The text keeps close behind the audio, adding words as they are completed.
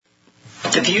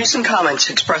The views and comments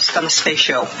expressed on the Space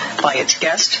Show by its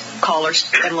guests, callers,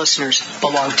 and listeners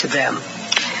belong to them.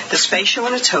 The Space Show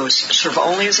and its hosts serve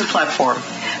only as a platform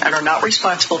and are not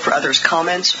responsible for others'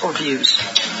 comments or views.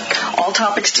 All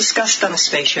topics discussed on the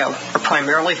Space Show are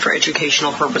primarily for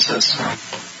educational purposes. We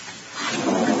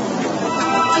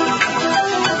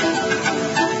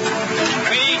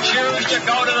choose to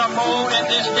go to the moon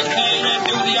in this decade and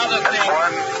do the other thing.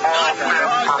 Not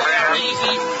because they are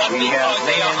easy, but because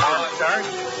they are hard. 3,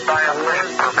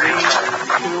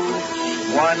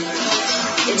 2, 1.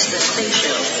 It's the Space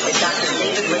Show with Dr.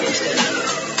 David Livingston.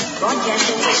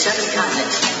 Broadcasting to 7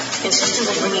 continents,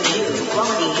 consistently bringing you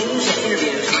quality news and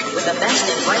interviews with the best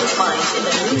and brightest minds in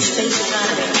the new space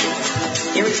economy.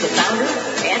 Here is the founder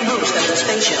and host of the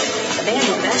Space Show, the man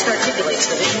who best articulates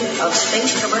the vision of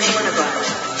space commercial enterprise,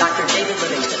 Dr. David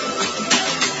Livingston.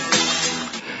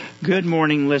 Good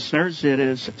morning, listeners. It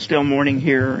is still morning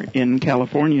here in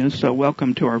California, so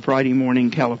welcome to our Friday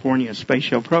morning California Space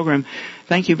Show program.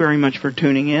 Thank you very much for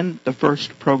tuning in, the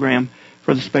first program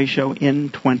for the Space Show in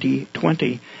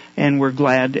 2020, and we're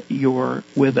glad you're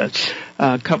with us.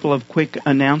 A couple of quick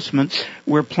announcements.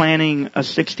 We're planning a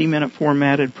 60-minute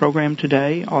formatted program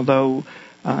today, although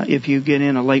if you get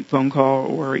in a late phone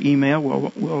call or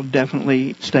email, we'll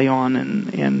definitely stay on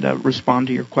and respond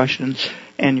to your questions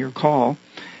and your call.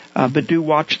 But do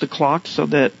watch the clock so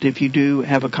that if you do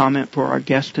have a comment for our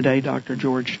guest today, Dr.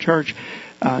 George Church,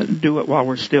 do it while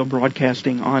we're still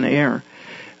broadcasting on air.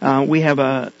 We have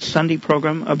a Sunday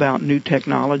program about new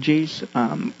technologies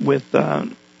with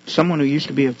someone who used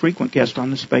to be a frequent guest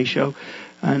on the Space Show,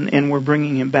 and we're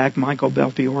bringing him back, Michael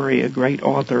Belfiore, a great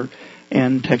author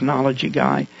and technology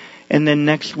guy. And then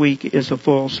next week is a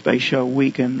full Space Show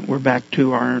week, and we're back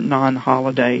to our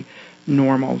non-holiday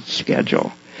normal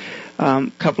schedule.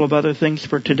 Couple of other things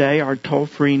for today. Our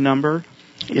toll-free number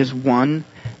is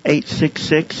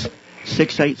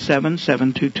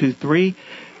 1-866-687-7223.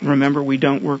 Remember, we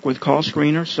don't work with call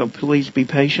screeners, so please be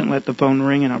patient. Let the phone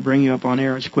ring, and I'll bring you up on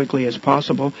air as quickly as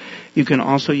possible. You can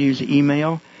also use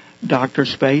email,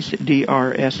 DrSpace,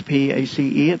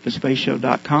 DRSPACE, at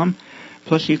thespaceshow.com.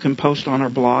 Plus, you can post on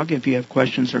our blog if you have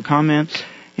questions or comments.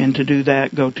 And to do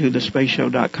that, go to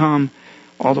thespaceshow.com.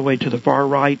 All the way to the far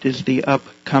right is the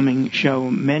upcoming show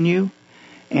menu.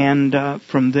 And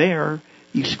from there,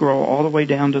 you scroll all the way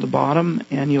down to the bottom,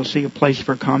 and you'll see a place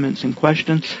for comments and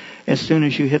questions. As soon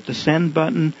as you hit the send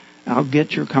button, I'll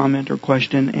get your comment or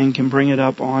question and can bring it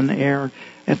up on air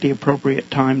at the appropriate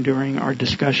time during our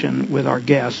discussion with our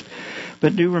guest.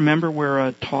 But do remember, we're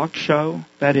a talk show.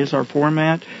 That is our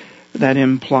format. That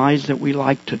implies that we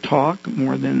like to talk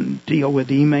more than deal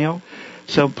with email.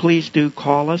 So please do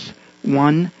call us.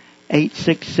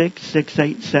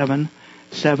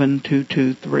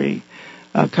 1-866-687-7223.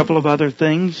 A couple of other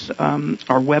things.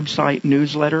 Our website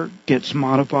newsletter gets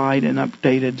modified and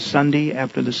updated Sunday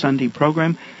after the Sunday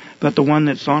program, but the one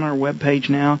that's on our webpage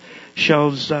now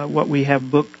shows what we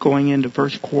have booked going into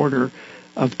first quarter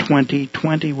of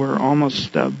 2020. We're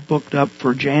almost booked up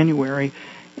for January,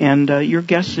 and your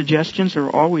guest suggestions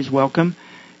are always welcome.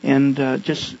 And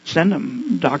just send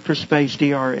them, DrSpace,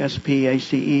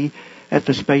 DRSPACE, at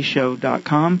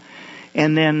thespaceshow.com.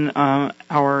 And then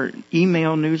our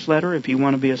email newsletter, if you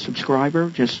want to be a subscriber,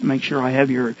 just make sure I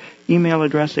have your email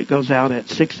address. It goes out at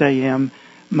 6 a.m.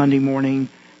 Monday morning,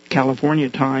 California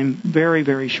time. Very,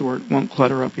 very short. Won't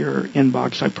clutter up your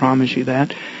inbox, I promise you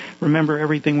that. Remember,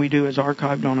 everything we do is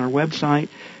archived on our website,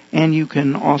 and you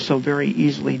can also very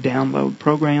easily download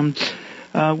programs.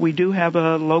 We do have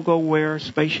a LogoWare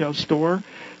Space Show store,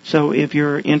 so if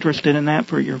you're interested in that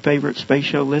for your favorite Space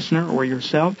Show listener or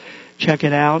yourself, check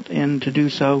it out. And to do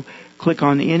so, click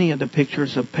on any of the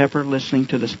pictures of Pepper listening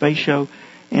to the Space Show,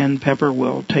 and Pepper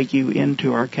will take you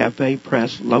into our Cafe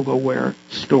Press LogoWare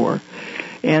store.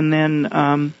 And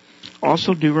then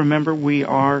also do remember, we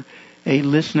are a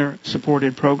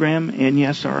listener-supported program, and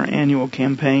yes, our annual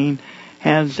campaign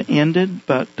has ended,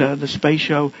 but the Space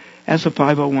Show, as a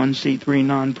 501c3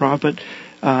 nonprofit,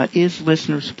 is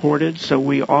listener-supported, so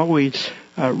we always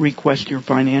request your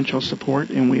financial support,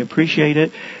 and we appreciate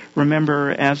it.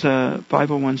 Remember, as a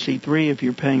 501c3, if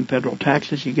you're paying federal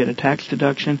taxes, you get a tax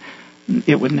deduction.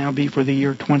 It would now be for the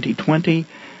year 2020,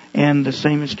 and the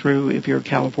same is true if you're a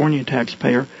California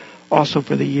taxpayer, also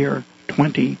for the year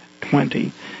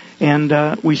 2020. And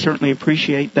we certainly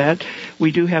appreciate that.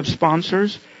 We do have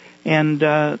sponsors, and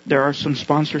there are some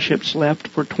sponsorships left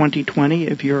for 2020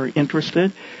 if you're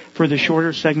interested. For the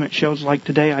shorter segment shows like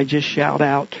today, I just shout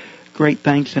out great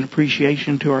thanks and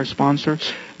appreciation to our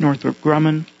sponsors, Northrop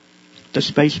Grumman, the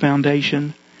Space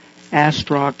Foundation,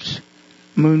 Astrox,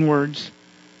 Moonwards,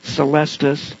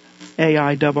 Celestis,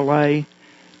 AIAA,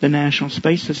 the National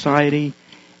Space Society,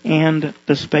 and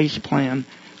the Space Plan.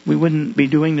 We wouldn't be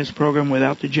doing this program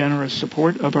without the generous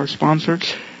support of our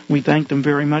sponsors. We thank them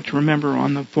very much. Remember,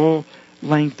 on the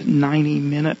full-length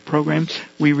 90-minute program,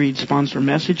 we read sponsor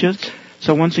messages.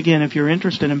 So once again, if you're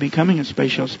interested in becoming a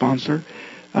Space Show sponsor,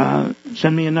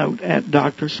 send me a note at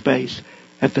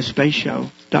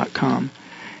drspace@thespaceshow.com.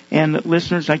 And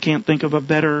listeners, I can't think of a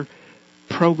better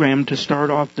program to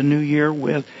start off the new year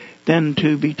with than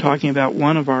to be talking about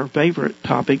one of our favorite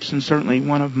topics, and certainly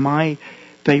one of my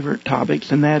favorite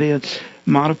topics, and that is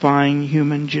modifying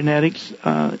human genetics.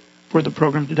 For the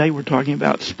program today, we're talking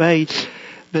about space.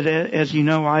 But as you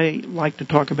know, I like to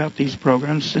talk about these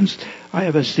programs since I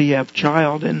have a CF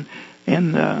child, and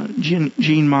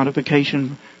gene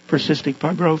modification for cystic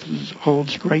fibrosis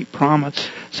holds great promise.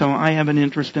 So I have an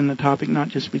interest in the topic, not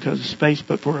just because of space,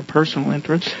 but for a personal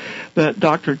interest. But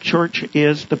Dr. Church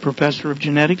is the professor of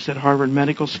genetics at Harvard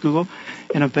Medical School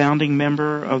and a founding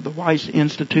member of the Weiss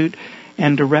Institute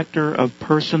and director of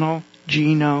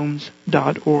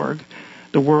personalgenomes.org,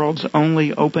 the world's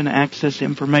only open access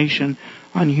information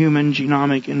on human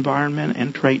genomic environment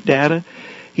and trait data.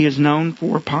 He is known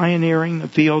for pioneering the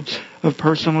fields of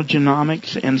personal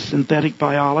genomics and synthetic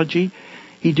biology.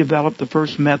 He developed the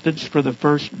first methods for the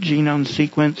first genome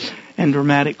sequence and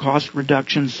dramatic cost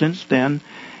reduction since then,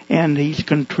 and he's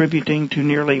contributing to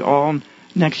nearly all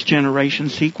next-generation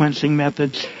sequencing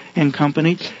methods and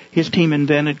companies. His team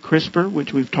invented CRISPR,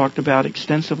 which we've talked about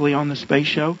extensively on the Space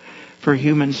Show, for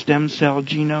human stem cell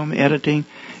genome editing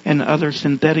and other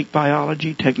synthetic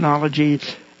biology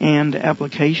technologies and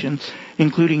applications,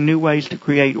 including new ways to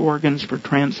create organs for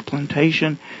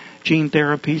transplantation, gene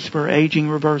therapies for aging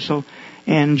reversal,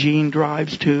 and gene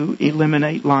drives to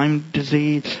eliminate Lyme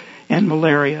disease and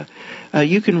malaria.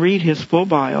 You can read his full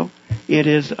bio. It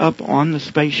is up on the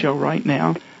Space Show right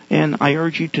now, and I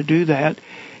urge you to do that.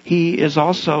 He is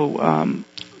also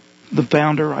the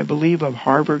founder, I believe, of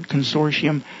Harvard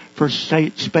Consortium for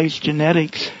Space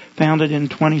Genetics, founded in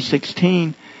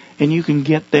 2016, and you can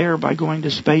get there by going to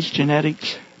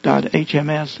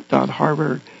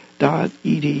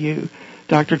spacegenetics.hms.harvard.edu.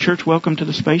 Dr. Church, welcome to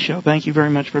the Space Show. Thank you very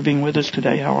much for being with us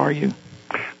today. How are you?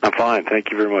 I'm fine.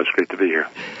 Thank you very much. Great to be here.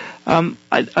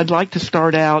 I'd like to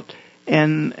start out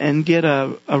and get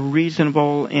a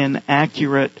reasonable and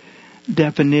accurate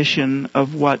definition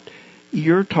of what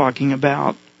you're talking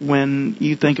about when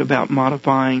you think about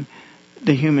modifying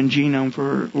the human genome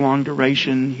for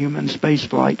long-duration human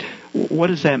spaceflight. What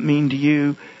does that mean to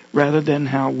you, rather than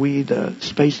how we, the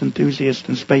space enthusiasts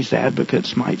and space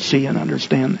advocates, might see and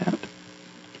understand that?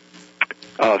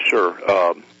 Sure.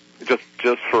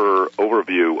 Just for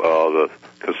overview, the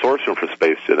Consortium for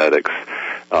Space Genetics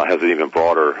has an even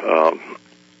broader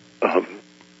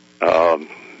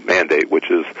mandate,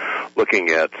 which is looking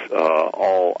at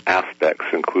all aspects,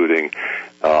 including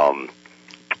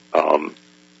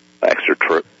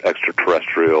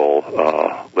extraterrestrial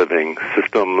living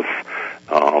systems,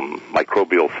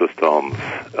 microbial systems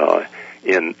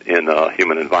in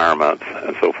human environments,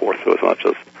 and so forth. So it's not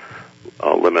just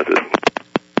limited.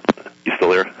 You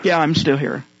still here? Yeah, I'm still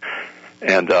here.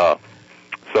 And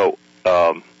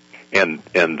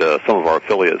some of our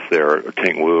affiliates there,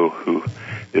 Ting Wu, who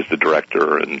is the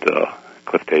director, and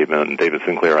Cliff Tabin and David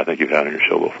Sinclair, I think you've had on your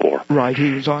show before. Right,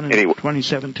 he was on in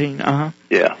 2017.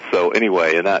 Yeah. So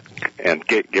anyway, and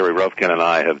Gary Ruvkin and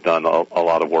I have done a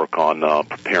lot of work on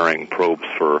preparing probes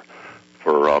for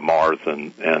Mars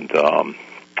and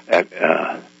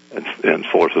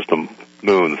solar system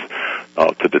moons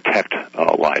to detect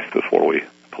life before we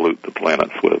pollute the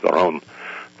planets with our own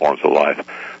forms of life.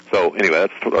 So anyway,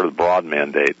 that's sort of the broad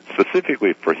mandate.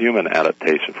 Specifically for human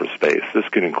adaptation for space, this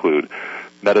can include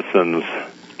medicines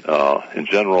in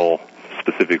general.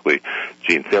 Specifically,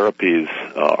 gene therapies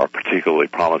are particularly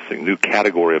promising new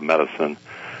category of medicine,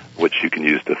 which you can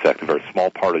use to affect a very small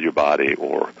part of your body,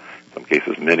 or in some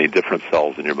cases many different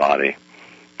cells in your body.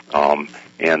 And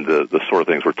the sort of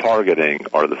things we're targeting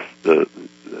are the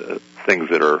things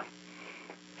that are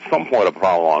somewhat a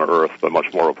problem on Earth, but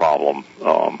much more a problem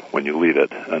when you leave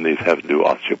it. And these have to do with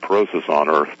osteoporosis on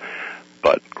Earth,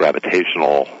 but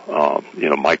gravitational,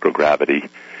 microgravity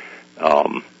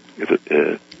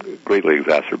greatly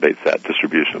exacerbates that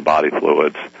distribution of body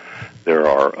fluids. There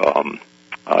are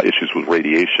issues with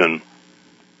radiation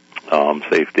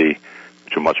safety,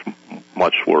 which are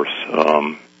much worse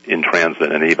in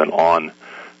transit and even on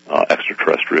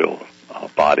extraterrestrial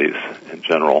bodies in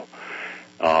general.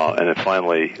 And then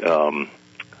finally,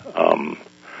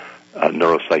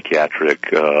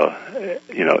 neuropsychiatric,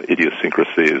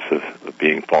 idiosyncrasies of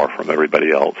being far from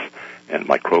everybody else, and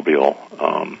microbial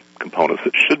components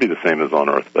that should be the same as on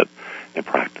Earth, but in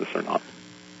practice or not.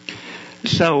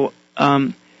 So,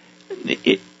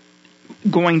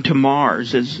 going to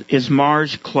Mars, is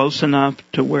Mars close enough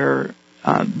to where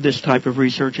this type of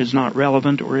research is not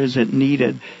relevant, or is it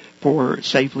needed for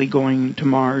safely going to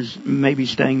Mars, maybe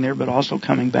staying there, but also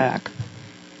coming back?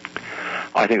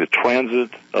 I think the transit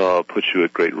puts you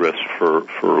at great risk for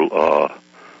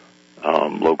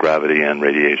low gravity and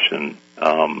radiation,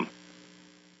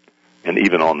 and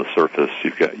even on the surface,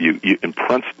 you've got in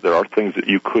principle, there are things that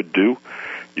you could do.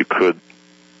 You could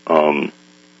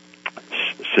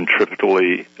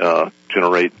centrifugally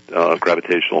generate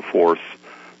gravitational force,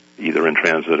 either in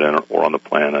transit or on the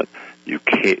planet. You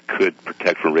could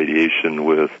protect from radiation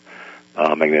with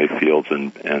magnetic fields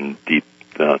and deep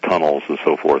tunnels and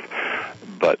so forth.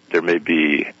 But there may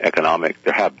be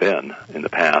there have been in the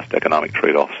past economic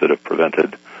trade-offs that have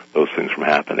prevented those things from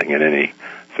happening in any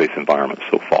safe environment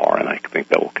so far, and I think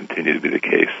that will continue to be the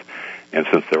case. And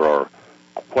since there are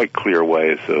quite clear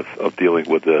ways of dealing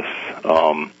with this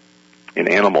in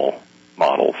animal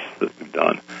models that we've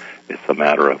done, it's a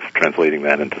matter of translating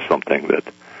that into something that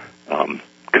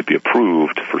could be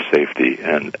approved for safety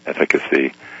and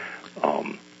efficacy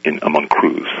among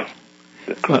crews.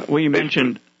 Well, you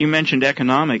mentioned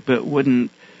economic, but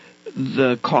wouldn't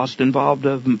the cost involved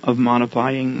of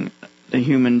modifying the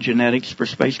human genetics for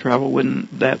space travel,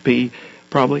 wouldn't that be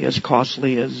probably as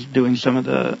costly as doing some of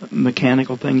the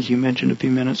mechanical things you mentioned a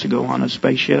few minutes ago on a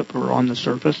spaceship or on the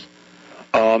surface?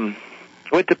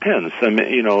 Well, it depends. I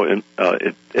mean,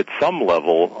 at some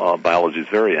level, biology is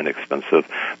very inexpensive.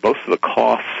 Most of the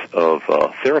costs of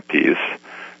therapies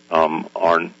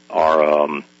are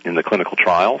in the clinical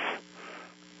trials,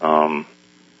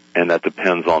 and that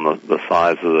depends on the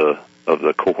size of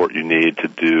the cohort you need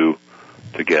to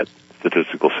get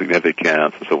statistical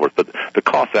significance and so forth. But the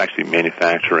cost of actually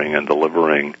manufacturing and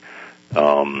delivering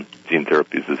gene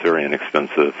therapies is very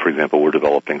inexpensive. For example, we're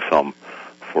developing some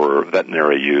for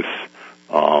veterinary use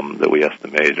that we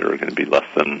estimate are going to be less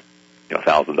than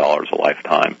 $1,000 a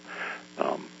lifetime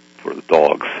for the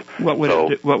dogs. What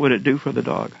would it do for the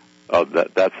dog?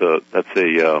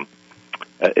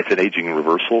 It's an aging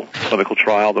reversal clinical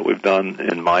trial that we've done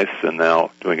in mice and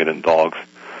now doing it in dogs.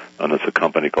 And it's a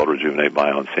company called Rejuvenate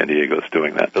Bio in San Diego that's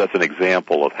doing that. But that's an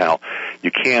example of how you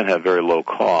can have very low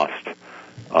cost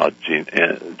gene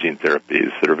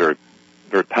therapies that are very,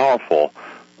 very powerful,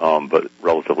 but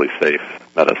relatively safe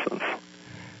medicines.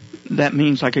 That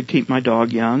means I could keep my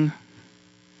dog young?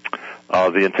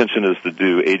 The intention is to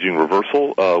do aging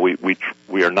reversal.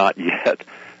 We are not yet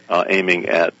aiming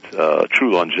at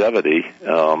true longevity,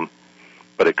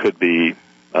 but it could be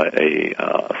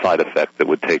a side effect that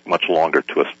would take much longer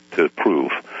to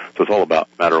prove. So it's all about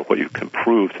a matter of what you can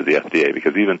prove to the FDA,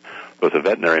 because even though it's a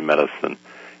veterinary medicine,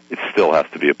 it still has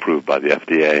to be approved by the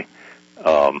FDA.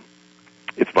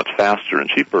 It's much faster and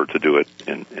cheaper to do it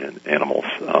in animals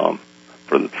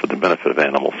for the benefit of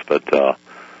animals, but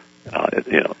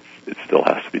it still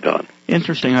has to be done.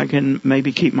 Interesting. I can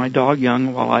maybe keep my dog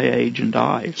young while I age and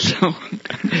die. So,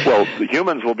 well, the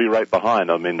humans will be right behind.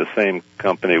 I mean, the same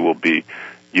company will be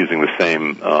using the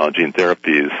same gene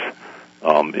therapies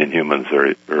in humans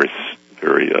very, very,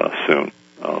 very soon,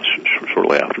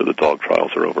 shortly after the dog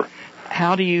trials are over.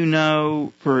 How do you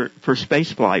know for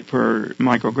spaceflight, for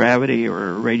microgravity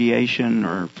or radiation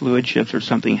or fluid shifts or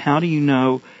something, how do you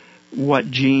know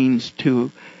what genes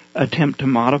to attempt to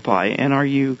modify? And are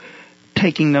you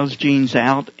taking those genes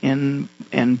out and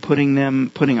putting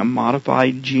a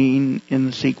modified gene in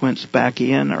the sequence back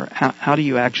in, or how do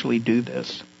you actually do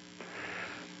this?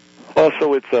 Well,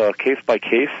 so it's case by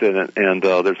case, and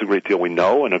there's a great deal we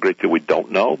know and a great deal we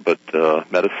don't know, but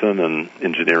medicine and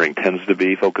engineering tends to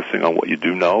be focusing on what you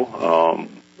do know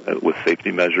with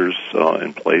safety measures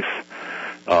in place.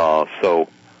 So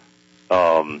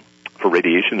for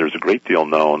radiation, there's a great deal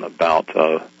known about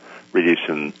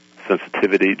radiation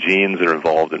sensitivity, genes that are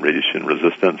involved in radiation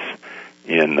resistance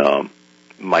in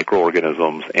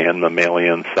microorganisms and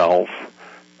mammalian cells,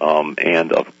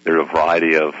 and there are a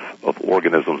variety of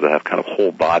organisms that have kind of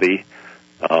whole body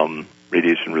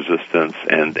radiation resistance,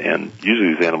 and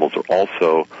usually these animals are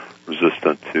also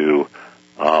resistant to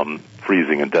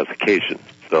freezing and desiccation.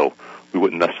 So we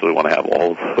wouldn't necessarily want to have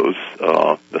all of those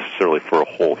necessarily for a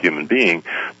whole human being,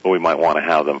 but we might want to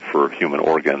have them for human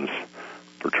organs,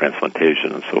 for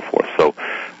transplantation and so forth. So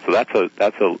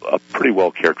that's a pretty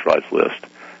well characterized list.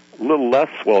 A little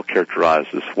less well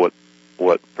characterized is what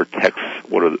are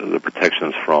the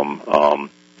protections from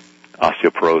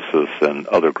osteoporosis and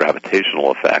other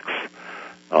gravitational effects.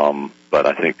 But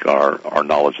I think our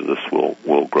knowledge of this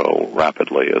will grow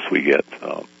rapidly as we get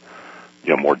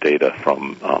more data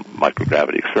from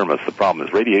microgravity experiments. The problem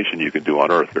is radiation you can do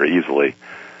on Earth very easily.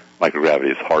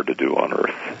 Microgravity is hard to do on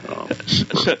Earth.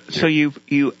 So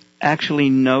you actually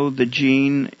know the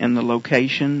gene and the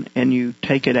location, and you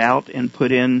take it out and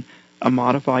put in a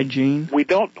modified gene? We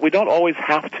don't always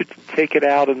have to take it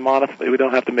out and modify. We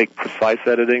don't have to make precise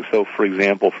editing. So, for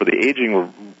example, for the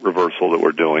aging reversal that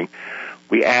we're doing,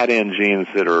 we add in genes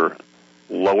that are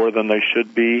lower than they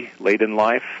should be late in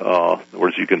life. In other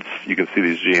words, you can see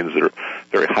these genes that are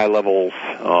very high levels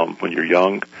when you're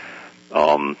young,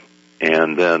 and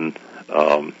then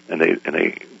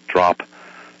they drop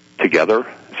together,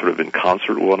 sort of in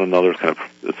concert with one another.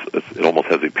 It almost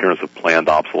has the appearance of planned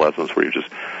obsolescence, where you're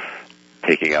just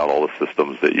taking out all the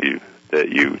systems that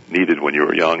you needed when you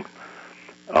were young.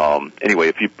 Anyway,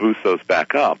 if you boost those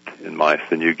back up in mice,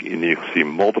 then you see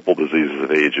multiple diseases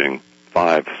of aging,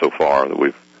 5 so far that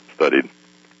we've studied,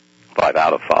 5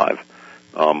 out of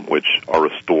 5, which are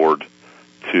restored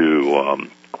to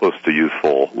close to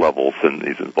youthful levels, and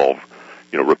these involve,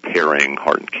 repairing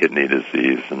heart and kidney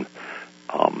disease and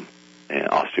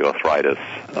osteoarthritis,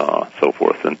 so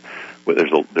forth. And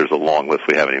there's a long list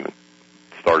we haven't even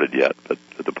started yet, but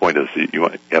the point is you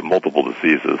have multiple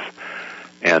diseases,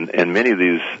 and many of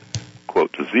these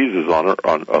quote diseases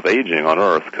of aging on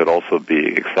Earth could also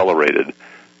be accelerated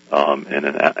in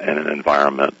an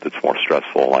environment that's more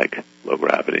stressful, like low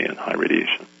gravity and high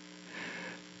radiation.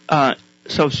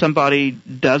 So if somebody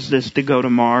does this to go to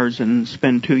Mars and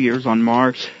spend 2 years on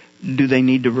Mars, do they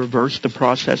need to reverse the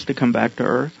process to come back to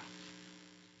Earth?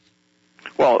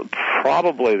 Well,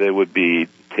 probably they would be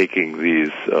taking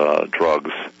these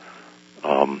drugs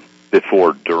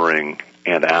before, during,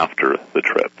 and after the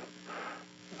trip.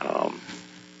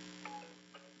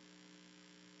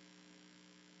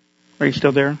 Are you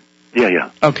still there? Yeah.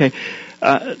 Okay.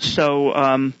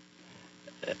 So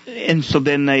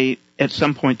then they, at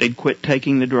some point, they'd quit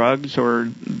taking the drugs, or?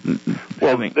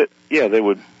 They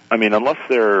would. I mean, unless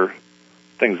they're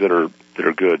things that are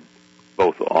good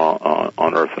both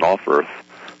on Earth and off Earth.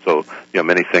 So,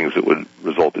 many things that would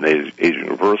result in aging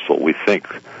reversal, we think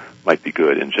might be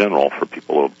good in general for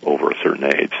people over a certain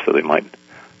age. So they might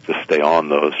just stay on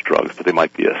those drugs, but they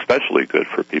might be especially good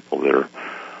for people that are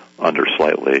under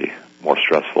slightly more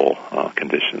stressful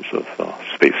conditions of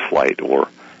space flight or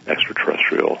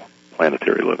extraterrestrial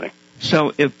planetary living.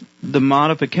 So if the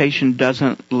modification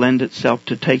doesn't lend itself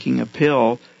to taking a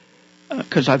pill,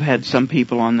 because I've had some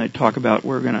people on that talk about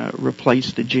we're going to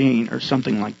replace the gene or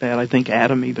something like that. I think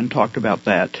Adam even talked about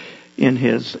that in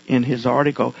his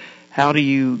article. How do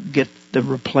you get the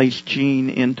replaced gene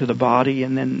into the body,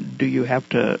 and then do you have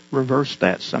to reverse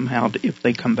that somehow if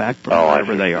they come back from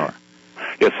wherever they are?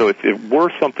 Yeah, so if it were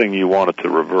something you wanted to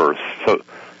reverse, so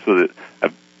that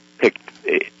I've picked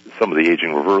some of the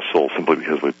aging reversal simply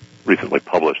because we recently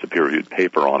published a peer-reviewed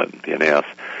paper on it in PNAS,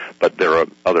 but there are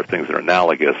other things that are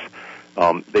analogous.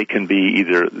 They can be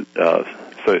either,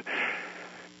 so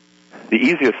the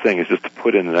easiest thing is just to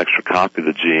put in an extra copy of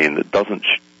the gene that doesn't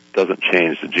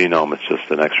change the genome. It's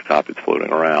just an extra copy that's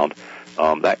floating around.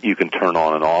 That you can turn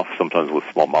on and off, sometimes with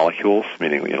small molecules,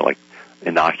 meaning, like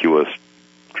innocuous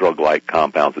drug-like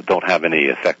compounds that don't have any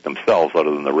effect themselves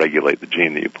other than to regulate the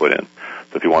gene that you put in.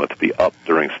 So if you want it to be up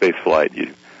during space flight,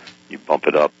 you bump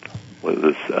it up with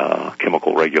this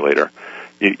chemical regulator.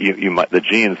 The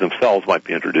genes themselves might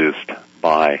be introduced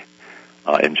by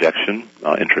injection,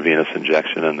 intravenous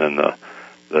injection, and then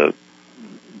the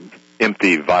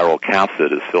empty viral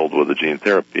capsid is filled with the gene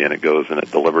therapy, and it goes and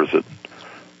it delivers it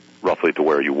roughly to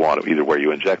where you want it, either where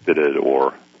you injected it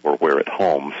or where it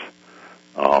homes.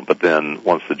 But then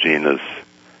once the gene is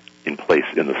in place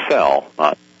in the cell,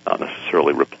 not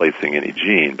necessarily replacing any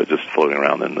gene, but just floating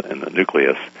around in the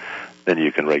nucleus, then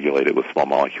you can regulate it with small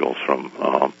molecules from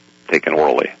taken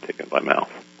orally, taken by mouth.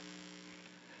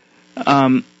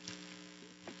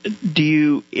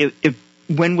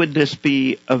 When would this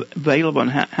be available,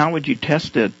 and how would you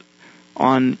test it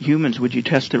on humans? Would you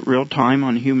test it real time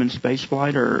on human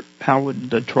spaceflight, or how would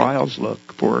the trials look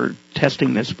for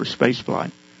testing this for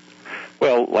spaceflight?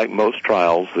 Well, like most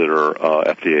trials that are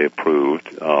FDA approved,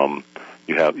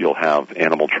 you'll have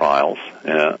animal trials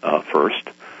first,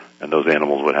 and those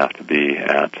animals would have to be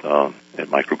at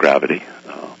microgravity,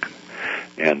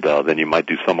 and then you might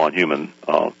do some on human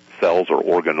cells or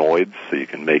organoids, so you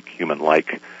can make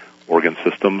human-like organ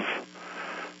systems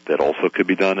that also could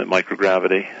be done at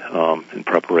microgravity in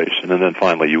preparation. And then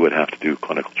finally, you would have to do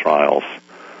clinical trials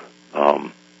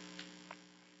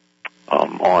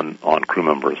on crew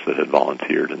members that had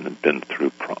volunteered and had been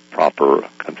through proper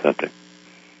consenting.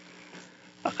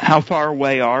 How far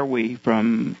away are we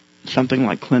from something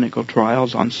like clinical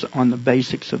trials on the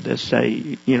basics of this,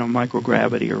 say,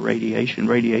 microgravity or radiation?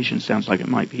 Radiation sounds like it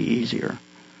might be easier.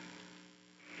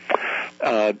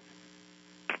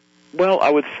 Well, I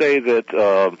would say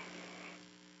that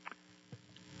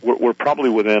we're probably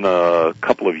within a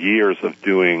couple of years of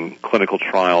doing clinical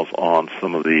trials on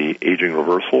some of the aging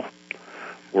reversal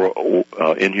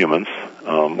in humans.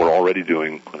 We're already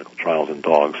doing clinical trials in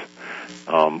dogs.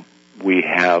 We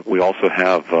also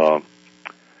have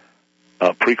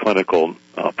preclinical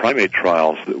primate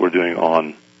trials that we're doing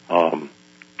on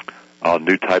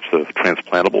new types of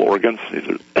transplantable organs.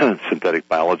 These are synthetic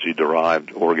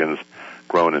biology-derived organs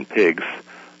grown in pigs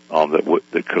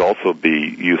that could also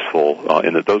be useful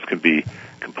in that those can be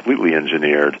completely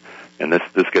engineered. And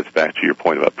this gets back to your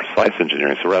point about precise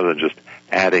engineering. So rather than just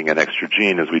adding an extra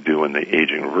gene as we do in the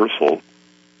aging reversal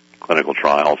clinical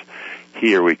trials,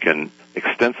 here we can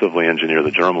extensively engineer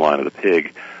the germline of the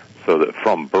pig so that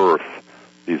from birth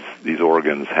these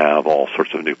organs have all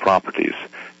sorts of new properties.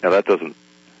 Now that doesn't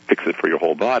fix it for your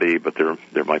whole body, but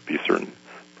there might be certain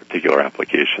particular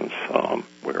applications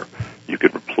where you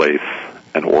could replace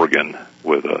an organ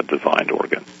with a designed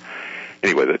organ.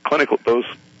 Anyway, those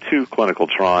two clinical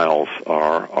trials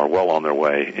are well on their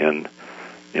way in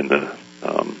the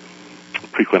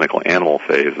preclinical animal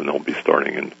phase, and they'll be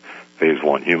starting in phase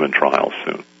 1 human trials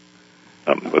soon,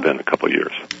 within a couple of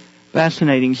years.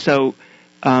 Fascinating. So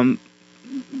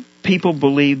people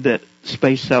believe that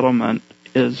space settlement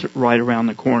is right around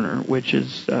the corner, which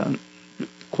is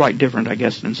quite different, I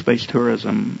guess, than space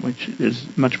tourism, which is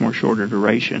much more shorter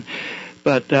duration.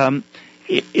 But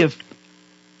if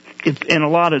and a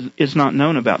lot is not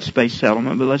known about space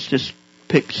settlement, but let's just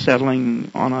pick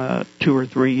settling on a 2 or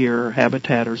 3 year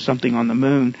habitat or something on the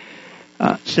moon.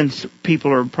 Since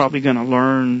people are probably going to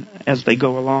learn as they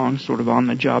go along, sort of on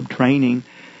the job training,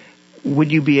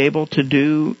 would you be able to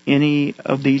do any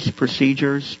of these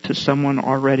procedures to someone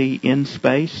already in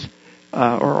space or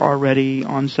already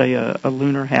on, say, a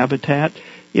lunar habitat?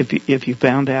 If you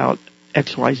found out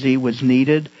XYZ was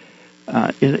needed,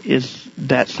 is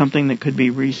that something that could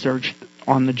be researched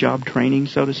on the job training,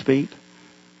 so to speak?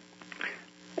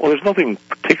 Well, there's nothing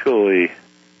particularly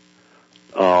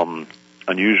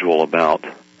unusual about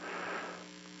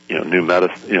new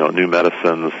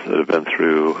medicines that have been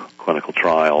through clinical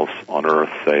trials on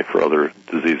Earth, say for other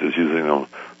diseases, using them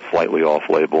slightly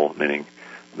off-label, meaning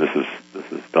this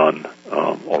is done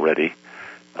already.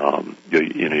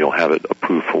 You'll have it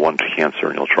approved for one cancer,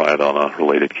 and you'll try it on a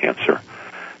related cancer,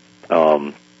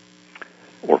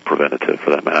 or preventative for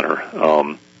that matter.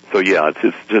 So yeah, it's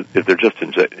just, if they're just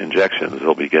injections,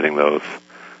 they'll be getting those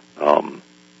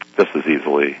just as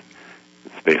easily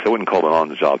in space. I wouldn't call it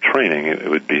on-the-job training. It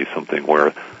would be something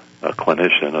where a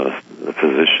clinician, a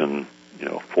physician,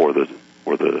 for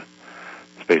the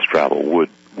space travel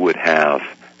would have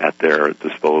at their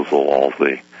disposal all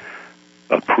the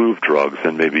approved drugs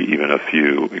and maybe even a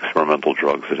few experimental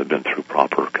drugs that have been through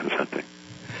proper consenting.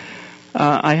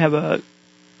 I have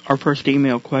our first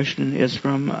email question is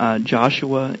from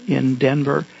Joshua in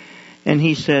Denver, and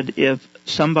he said if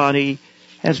somebody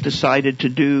has decided to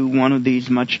do one of these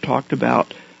much talked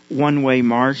about one-way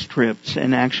Mars trips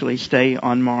and actually stay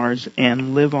on Mars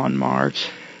and live on Mars,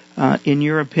 in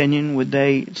your opinion, would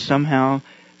they somehow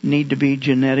need to be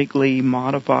genetically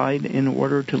modified in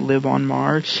order to live on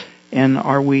Mars? And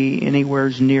are we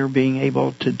anywhere near being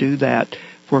able to do that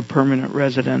for permanent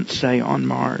residents, say, on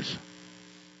Mars?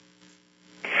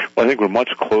 Well, I think we're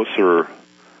much closer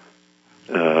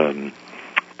to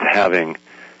having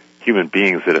human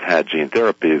beings that have had gene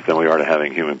therapies than we are to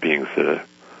having human beings that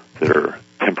are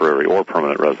temporary or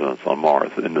permanent residents on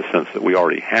Mars, in the sense that we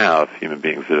already have human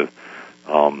beings that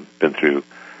have been through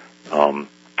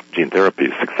gene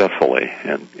therapies successfully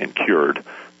and cured.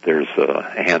 There's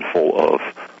a handful of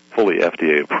fully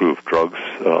FDA-approved drugs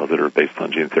that are based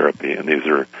on gene therapy, and these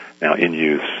are now in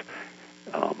use.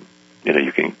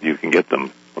 You can get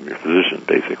them from your physician,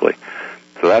 basically.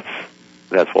 So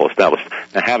that's well established.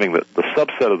 Now, having the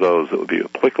subset of those that would be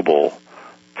applicable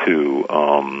to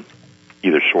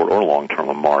either short or long term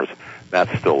on Mars,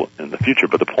 that's still in the future.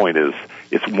 But the point is,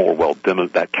 it's more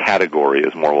that category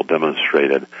is more well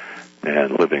demonstrated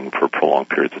and living for prolonged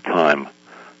periods of time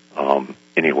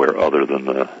anywhere other than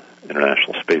the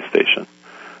International Space Station,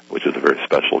 which is a very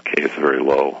special case, a very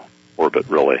low orbit,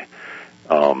 really,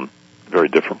 very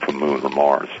different from Moon or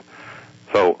Mars.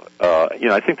 So,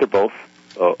 I think they're both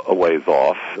a ways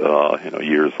off,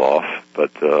 years off,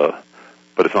 but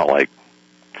it's not like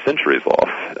centuries off.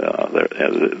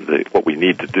 What we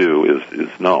need to do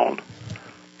is known.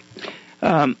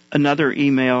 Another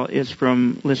email is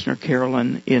from listener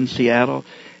Carolyn in Seattle,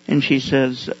 and she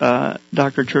says,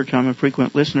 Dr. Church, I'm a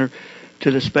frequent listener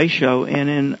to the Space Show, and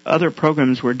in other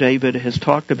programs where David has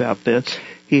talked about this,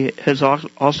 he has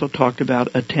also talked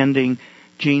about attending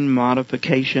gene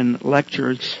modification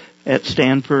lectures at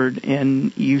Stanford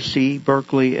and UC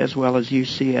Berkeley as well as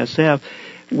UCSF,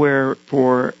 where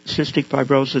for cystic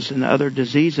fibrosis and other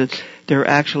diseases, they're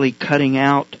actually cutting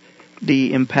out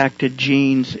the impacted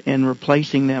genes and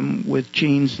replacing them with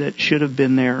genes that should have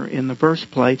been there in the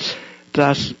first place.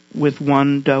 Thus, with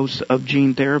one dose of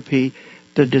gene therapy,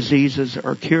 the diseases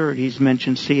are cured. He's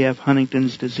mentioned CF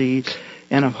Huntington's disease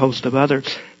and a host of others.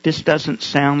 This doesn't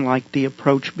sound like the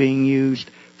approach being used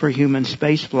for human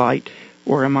spaceflight,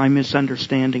 or am I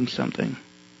misunderstanding something?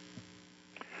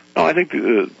 No, I think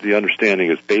the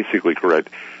understanding is basically correct.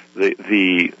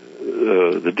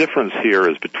 The difference here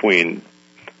is between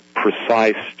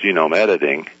precise genome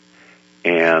editing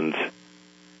and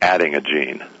adding a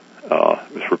gene,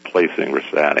 replacing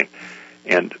versus adding,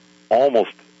 and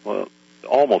almost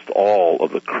all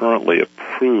of the currently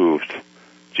approved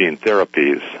gene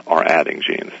therapies are adding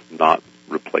genes, not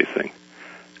replacing.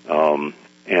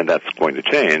 And that's going to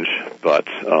change, but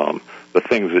the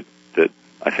things that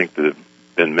I think that have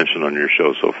been mentioned on your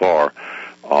show so far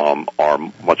are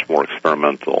much more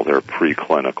experimental. They're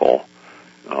preclinical,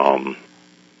 I'm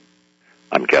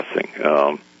guessing.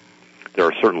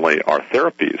 There certainly are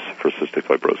therapies for cystic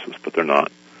fibrosis, but they're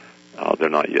not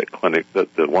yet clinic.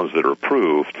 The ones that are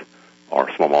approved are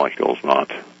small molecules, not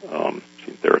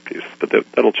gene therapies, but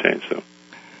that'll change soon.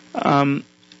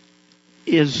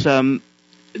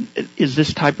 Is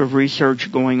this type of research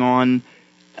going on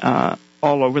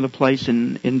all over the place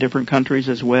in different countries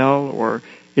as well, or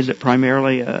is it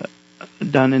primarily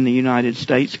done in the United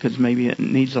States because maybe it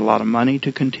needs a lot of money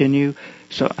to continue?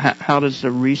 So how does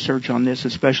the research on this,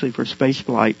 especially for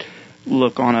spaceflight,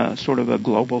 look on a sort of a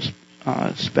global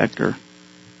specter?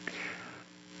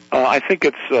 I think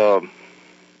it's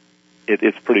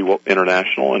pretty well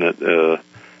international, and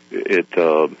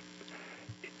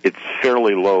it's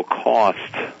fairly low cost.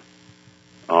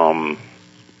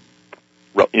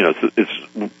 It's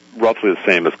roughly the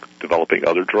same as developing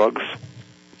other drugs.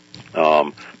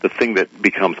 The thing that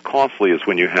becomes costly is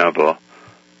when you have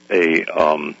a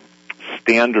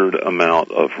standard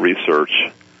amount of research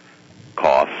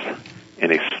costs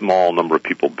and a small number of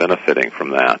people benefiting from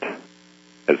that,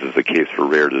 as is the case for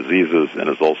rare diseases and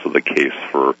is also the case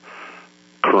for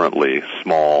currently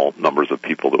small numbers of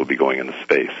people that would be going into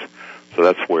space. So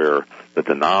that's where the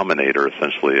denominator,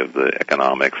 essentially, of the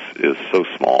economics is so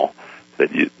small that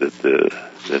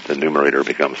the numerator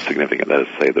becomes significant. That is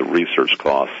to say, the research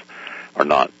costs are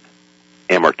not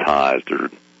amortized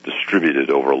or distributed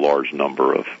over a large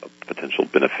number of potential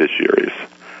beneficiaries.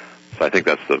 So I think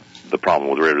that's the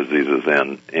problem with rare diseases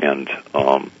and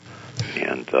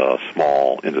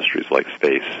small industries like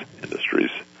space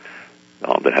industries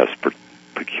that has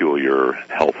peculiar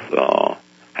health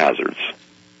hazards.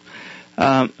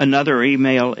 Another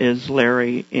email is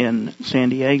Larry in San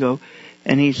Diego,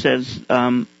 and he says,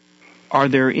 are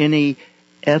there any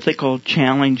ethical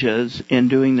challenges in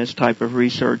doing this type of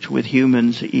research with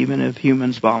humans, even if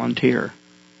humans volunteer?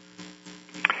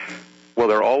 Well,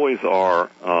 there always are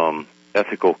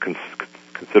ethical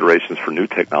considerations for new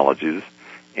technologies,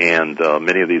 and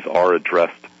many of these are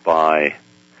addressed by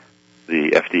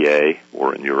the FDA,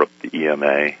 or in Europe, the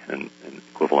EMA, and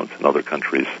equivalents in other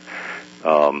countries.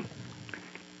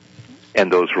 And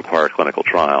those require clinical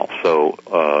trials. So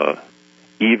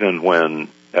even when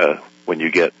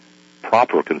you get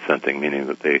proper consenting, meaning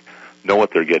that they know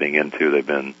what they're getting into, they've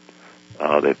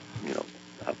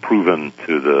proven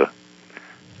to the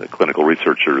clinical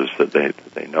researchers that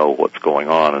they know what's going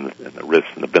on and the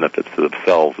risks and the benefits to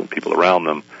themselves and people around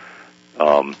them.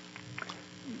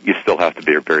 You still have to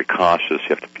be very cautious. You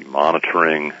have to be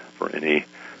monitoring for any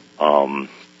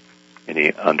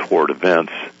untoward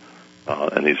events.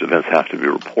 And these events have to be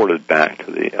reported back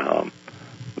to the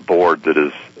board that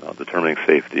is determining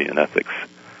safety and ethics.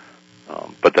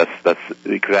 But that's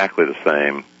exactly the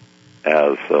same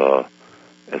as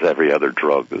every other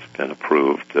drug that's been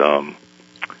approved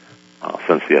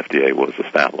since the FDA was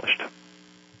established.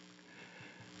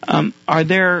 Are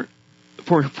there,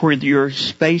 for your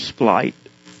space flight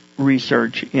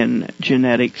research in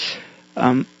genetics,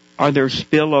 are there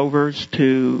spillovers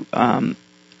to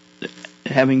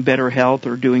having better health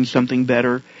or doing something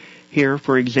better here?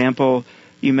 For example,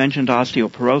 you mentioned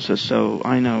osteoporosis, so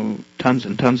I know tons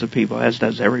and tons of people, as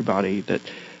does everybody,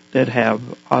 that have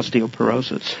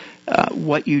osteoporosis.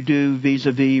 What you do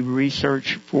vis-a-vis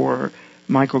research for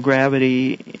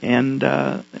microgravity and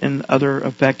other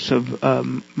effects of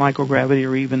microgravity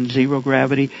or even zero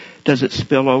gravity, does it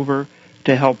spill over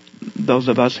to help those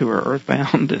of us who are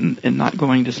earthbound and not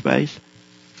going to space?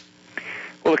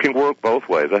 Well, it can work both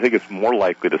ways. I think it's more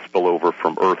likely to spill over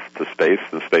from Earth to space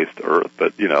than space to Earth,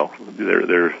 but,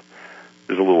 there's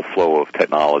a little flow of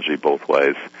technology both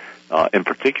ways. In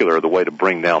particular, the way to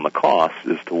bring down the cost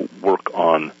is to work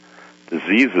on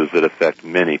diseases that affect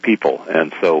many people.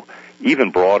 And so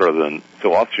even broader than,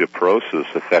 so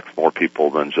osteoporosis affects more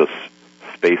people than just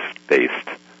space-based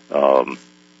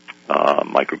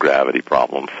microgravity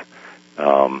problems.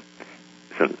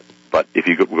 But if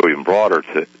you go even broader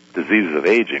to diseases of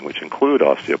aging, which include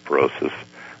osteoporosis,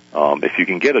 if you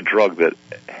can get a drug that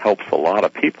helps a lot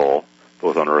of people,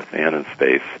 both on Earth and in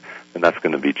space, then that's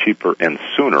going to be cheaper and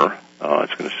sooner.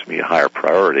 It's going to be a higher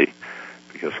priority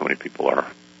because so many people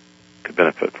could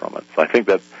benefit from it. So I think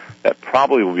that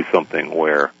probably will be something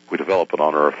where we develop it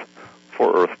on Earth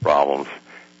for Earth problems,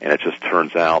 and it just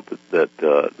turns out that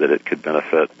it could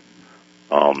benefit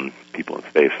people in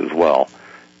space as well.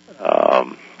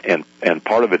 And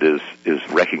part of it is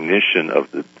recognition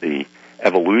of the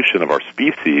evolution of our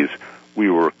species. We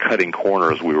were cutting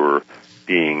corners. We were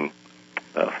being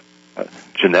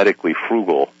genetically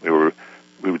frugal.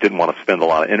 We didn't want to spend a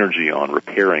lot of energy on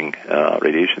repairing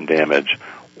radiation damage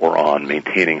or on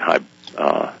maintaining high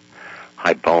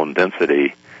bone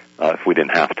density if we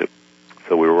didn't have to.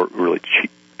 So we were really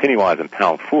penny-wise and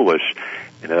pound-foolish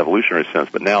in an evolutionary sense.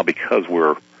 But now, because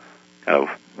we're kind of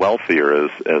wealthier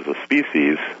as a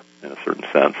species, in a certain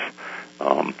sense,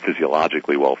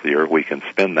 physiologically wealthier, we can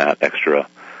spend that extra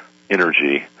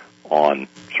energy on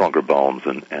stronger bones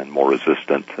and more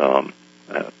resistance to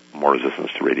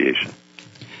radiation.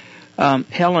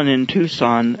 Helen in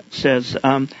Tucson says,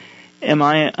 am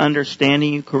I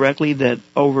understanding you correctly that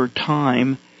over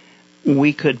time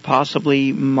we could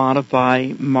possibly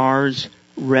modify Mars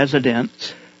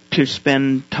residents to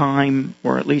spend time,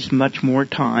 or at least much more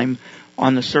time,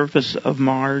 on the surface of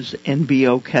Mars and be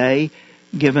okay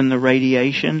given the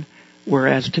radiation,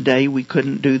 whereas today we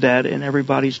couldn't do that and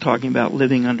everybody's talking about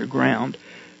living underground?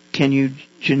 Can you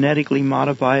genetically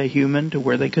modify a human to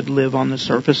where they could live on the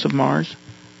surface of Mars?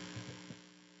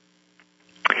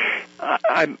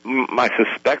 I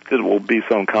suspect it will be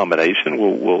some combination.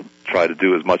 We'll try to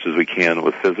do as much as we can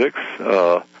with physics,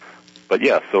 but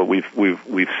yeah. So we've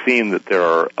seen that there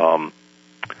are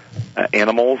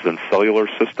animals and cellular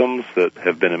systems that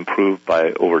have been improved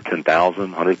by over 10,000,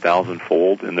 100,000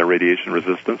 fold in their radiation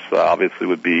resistance. Obviously,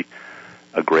 would be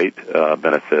a great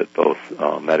benefit both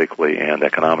medically and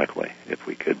economically if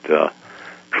we could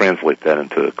translate that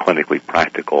into clinically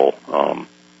practical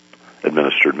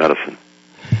administered medicine.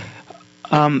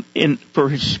 For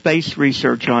his space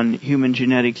research on human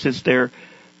genetics, is there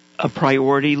a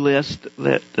priority list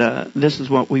that this is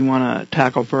what we want to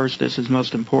tackle first, this is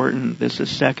most important, this is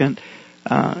second?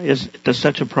 Does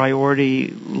such a priority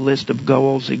list of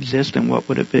goals exist, and what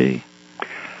would it be?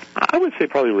 I would say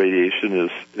probably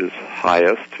radiation is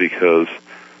highest because,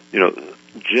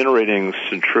 generating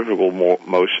centrifugal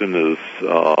motion is,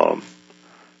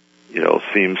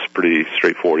 seems pretty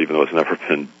straightforward, even though it's never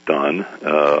been done,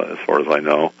 as far as I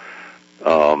know.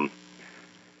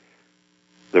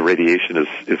 The radiation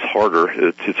is harder.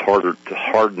 It's harder to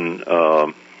harden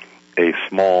a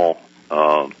small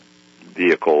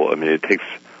vehicle. I mean, it takes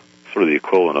sort of the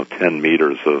equivalent of 10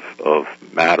 meters of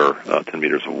matter, 10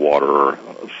 meters of water or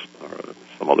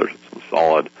some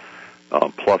solid,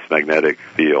 plus magnetic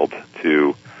field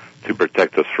to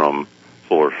protect us from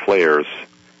solar flares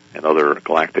and other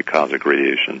galactic cosmic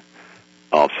radiation.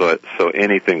 So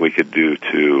anything we could do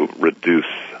to reduce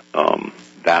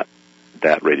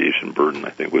that radiation burden,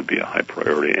 I think, would be a high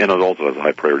priority. And it also has a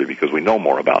high priority because we know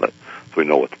more about it, so we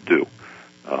know what to do.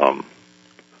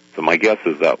 So my guess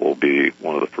is that will be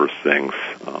one of the first things.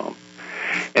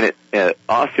 And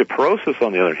osteoporosis,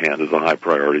 on the other hand, is a high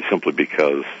priority simply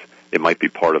because it might be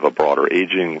part of a broader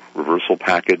aging reversal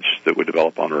package that we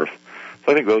develop on Earth.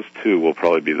 So I think those two will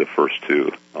probably be the first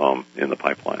two in the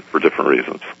pipeline for different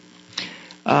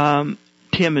reasons.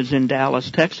 Tim is in Dallas,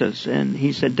 Texas, and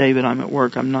he said, David, I'm at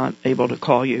work. I'm not able to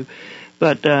call you.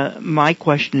 But my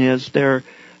question is, there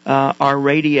are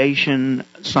radiation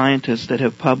scientists that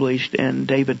have published, and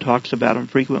David talks about them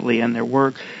frequently in their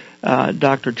work.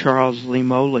 Dr. Charles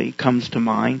Limoli comes to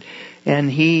mind, and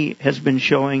he has been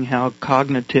showing how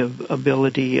cognitive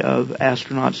ability of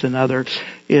astronauts and others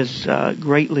is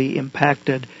greatly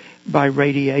impacted by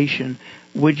radiation.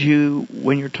 Would you,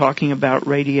 when you're talking about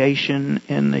radiation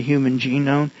in the human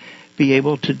genome, be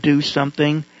able to do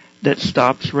something that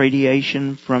stops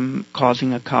radiation from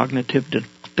causing a cognitive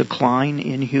decline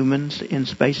in humans in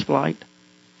spaceflight?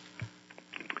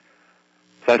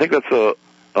 So I think that's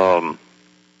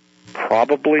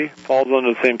probably falls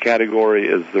under the same category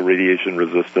as the radiation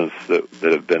resistance that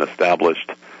have been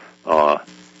established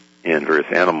in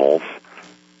various animals.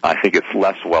 I think it's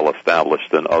less well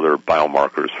established than other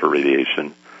biomarkers for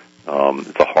radiation.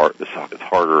 It's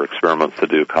harder experiments to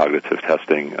do cognitive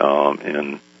testing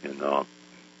in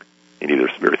either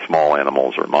very small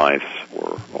animals or mice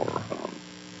or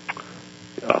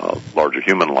larger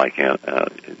human-like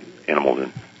animals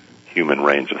in human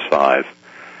range of size.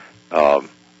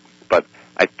 But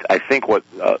I think what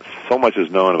so much is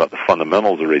known about the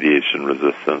fundamentals of radiation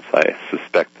resistance, I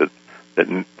suspect that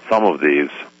some of these,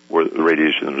 where the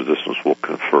radiation resistance will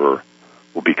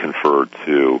be conferred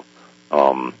to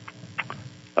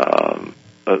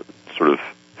sort of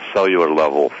cellular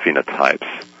level phenotypes,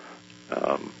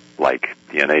 like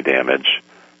DNA damage,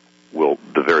 the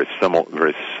very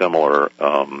similar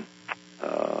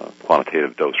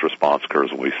quantitative dose response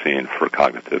curves we've seen for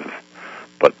cognitive,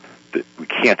 but we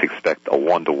can't expect a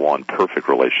one-to-one perfect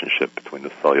relationship between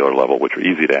the cellular level, which are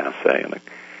easy to assay, and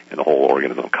the whole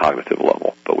organism cognitive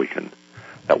level. But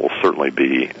that will certainly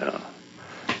be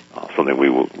something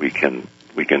we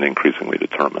can increasingly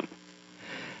determine.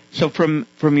 So from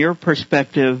your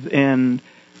perspective and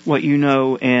what you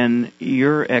know and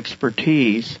your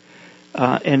expertise,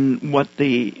 and what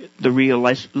the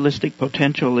realistic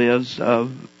potential is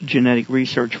of genetic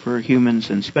research for humans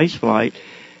in spaceflight,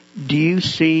 do you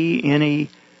see any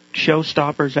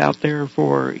showstoppers out there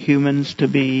for humans to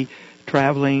be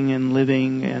traveling and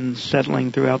living and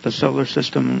settling throughout the solar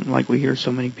system, like we hear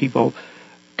so many people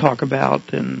talk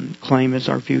about and claim is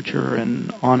our future,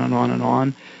 and on and on and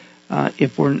on?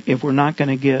 If we're not going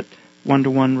to get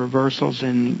one-to-one reversals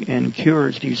and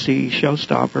cures, do you see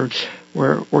showstoppers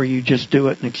where you just do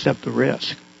it and accept the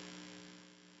risk?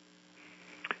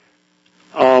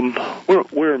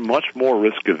 We're much more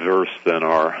risk averse than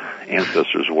our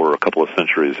ancestors were a couple of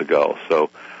centuries ago. So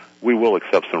we will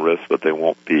accept some risks, but they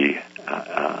won't be.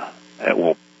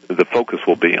 The focus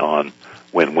will be on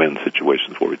win-win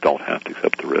situations where we don't have to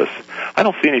accept the risk. I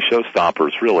don't see any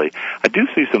showstoppers really. I do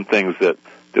see some things that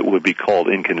would be called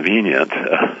inconvenient.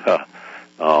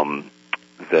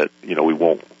 That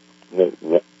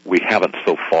we haven't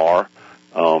so far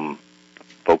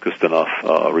focused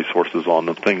enough resources on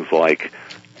them. Things like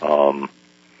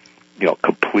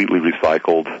completely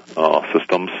recycled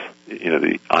systems.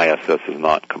 The ISS is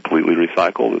not completely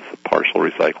recycled; it's a partial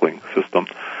recycling system.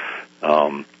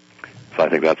 So I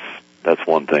think that's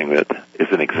one thing that is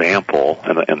an example,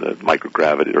 and the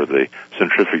microgravity or the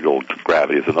centrifugal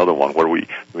gravity is another one where we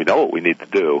know what we need to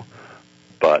do,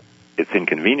 but it's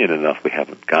inconvenient enough we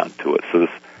haven't gotten to it. So this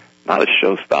is not a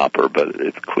showstopper, but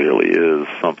it clearly is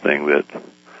something that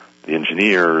the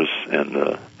engineers and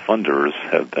the funders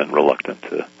have been reluctant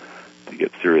to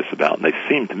get serious about. And they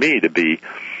seem to me to be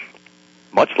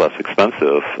much less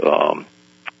expensive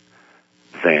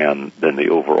than the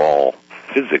overall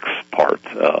physics part,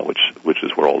 which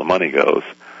is where all the money goes.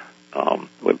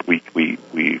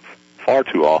 We far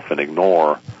too often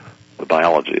ignore the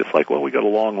biology. It's like, well, we got a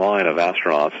long line of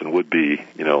astronauts and would-be,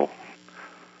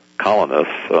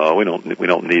 colonists. We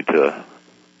don't need to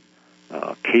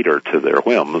cater to their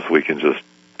whims. We can just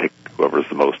pick whoever's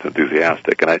the most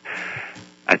enthusiastic. And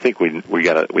I think we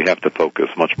have to focus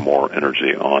much more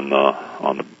energy on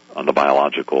the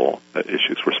biological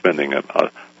issues. We're spending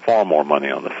far more money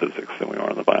on the physics than we are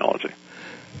on the biology.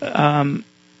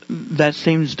 That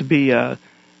seems to be a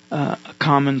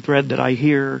common thread that I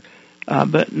hear,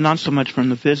 but not so much from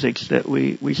the physics, that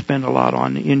we spend a lot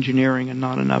on engineering and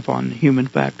not enough on human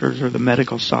factors or the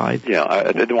medical side. Yeah,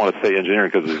 I didn't want to say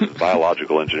engineering because it's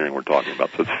biological engineering we're talking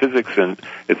about. So it's physics and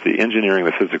it's the engineering,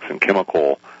 the physics and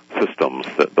chemical systems,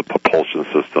 the propulsion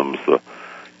systems,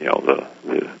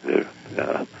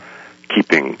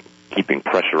 keeping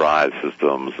pressurized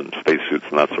systems and spacesuits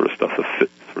and that sort of stuff.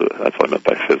 That's what I meant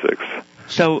by physics.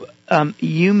 So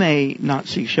you may not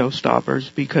see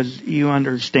showstoppers because you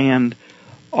understand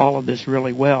all of this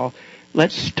really well.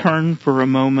 Let's turn for a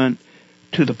moment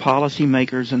to the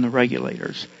policymakers and the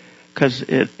regulators, because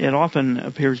it often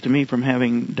appears to me, from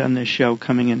having done this show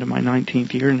coming into my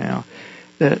 19th year now,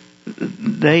 that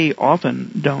they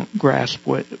often don't grasp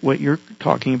what you're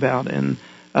talking about and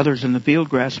others in the field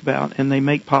grasp about, and they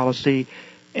make policy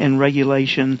and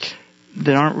regulations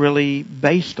that aren't really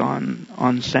based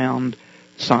on sound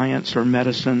science or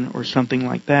medicine or something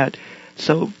like that.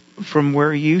 So from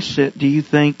where you sit, do you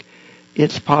think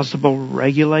it's possible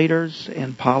regulators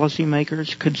and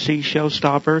policymakers could see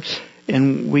showstoppers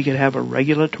and we could have a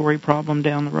regulatory problem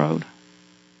down the road?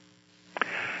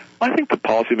 I think the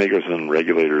policymakers and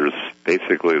regulators,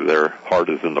 basically their heart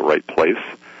is in the right place.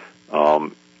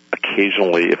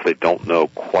 occasionally, if they don't know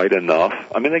quite enough,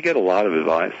 I mean, they get a lot of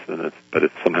advice, but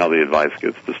if somehow the advice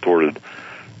gets distorted,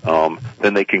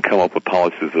 then they can come up with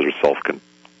policies that are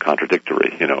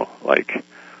self-contradictory, like,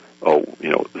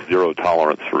 zero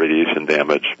tolerance for radiation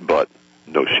damage, but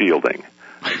no shielding,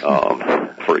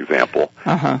 for example.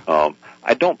 Uh-huh.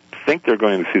 I don't think they're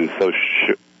going to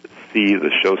see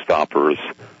the showstoppers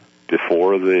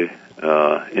before the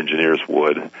engineers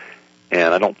would,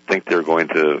 and I don't think they're going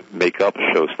to make up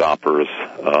showstoppers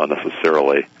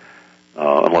necessarily,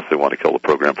 unless they want to kill the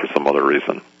program for some other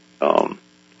reason.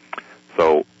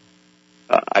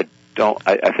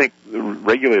 I think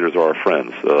regulators are our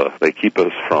friends. They keep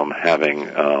us from having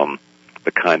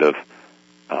the kind of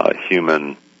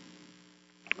human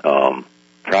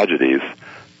tragedies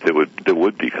that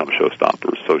would become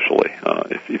showstoppers socially.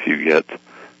 If you get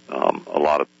a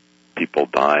lot of people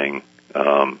dying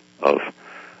of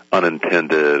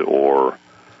unintended or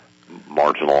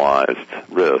marginalized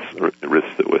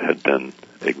risks that had been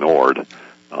ignored,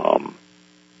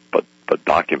 but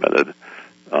documented,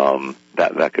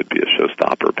 that could be a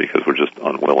showstopper because we're just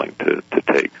unwilling to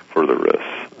take further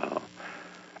risks.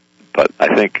 But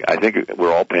I think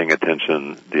we're all paying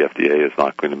attention. The FDA is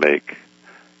not going to make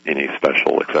any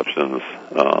special exceptions.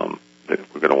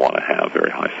 We're going to want to have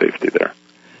very high safety there.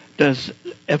 Does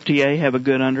FDA have a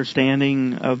good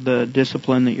understanding of the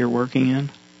discipline that you're working in?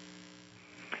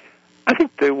 I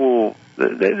think they will.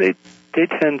 They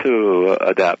tend to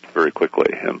adapt very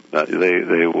quickly.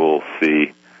 They will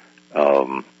see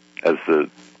as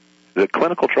the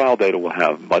clinical trial data will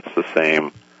have much the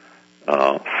same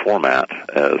format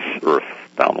as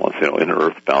earthbound ones. In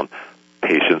earthbound,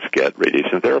 patients get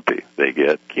radiation therapy, they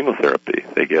get chemotherapy,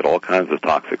 they get all kinds of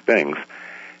toxic things,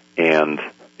 and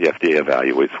the FDA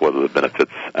evaluates whether the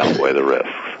benefits outweigh the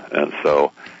risks. And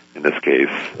so, in this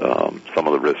case, some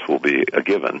of the risks will be a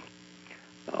given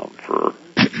because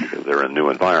they're in a new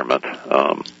environment.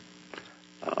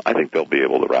 I think they'll be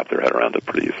able to wrap their head around it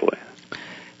pretty easily.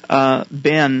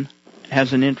 Ben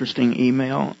has an interesting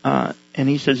email, and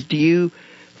he says, do you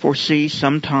foresee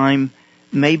sometime,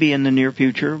 maybe in the near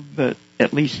future, but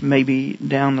at least maybe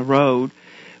down the road,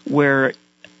 where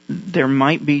there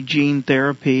might be gene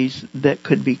therapies that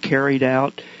could be carried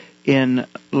out in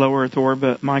low Earth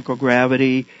orbit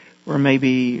microgravity or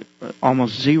maybe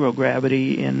almost zero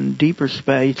gravity in deeper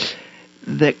space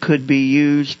that could be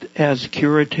used as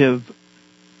curative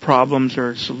problems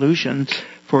or solutions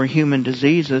for human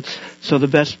diseases? So the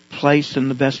best place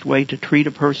and the best way to treat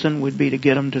a person would be to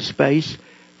get them to space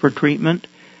for treatment.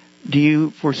 Do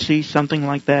you foresee something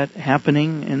like that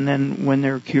happening, and then when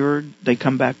they're cured, they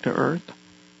come back to Earth?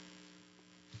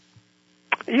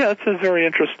 Yeah, it's a very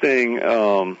interesting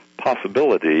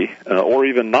possibility, or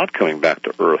even not coming back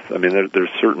to Earth. I mean,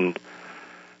 there's certain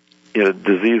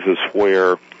diseases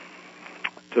where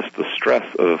just the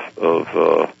stress of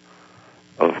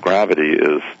gravity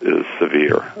is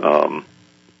severe.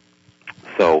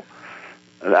 So,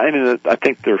 I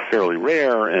think they're fairly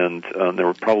rare, and there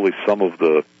were probably some of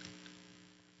the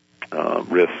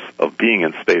risks of being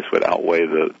in space would outweigh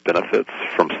the benefits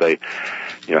from, say,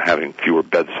 having fewer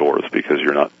bed sores because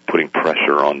you're not putting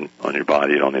pressure on your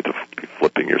body. You don't need to be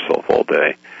flipping yourself all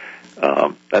day.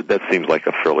 That seems like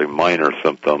a fairly minor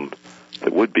symptom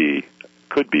that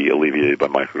could be alleviated by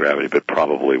microgravity, but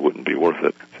probably wouldn't be worth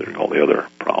it considering all the other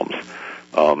problems.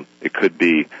 It could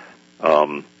be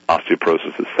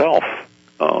osteoporosis itself.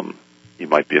 You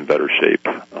might be in better shape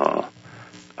because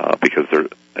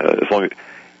as long as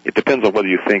it depends on whether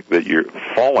you think that you're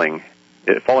falling.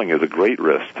 Falling is a great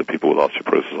risk to people with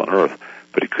osteoporosis on Earth,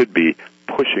 but it could be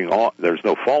pushing off. There's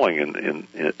no falling in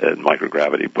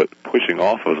microgravity, but pushing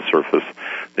off of the surface,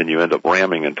 then you end up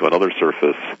ramming into another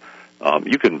surface.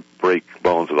 You can break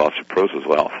bones with osteoporosis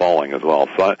without falling as well.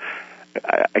 So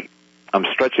I'm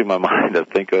stretching my mind to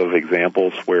think of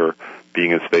examples where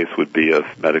being in space would be of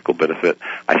medical benefit.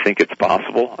 I think it's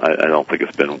possible.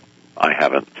 I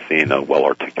haven't seen a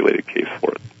well-articulated case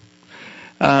for it.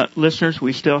 Listeners,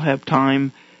 we still have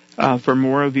time for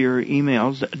more of your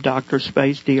emails,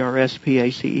 DrSpace,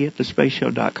 DRSPACE at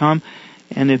thespaceshow.com.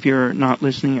 And if you're not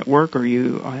listening at work or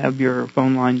you have your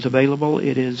phone lines available,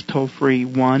 it is toll-free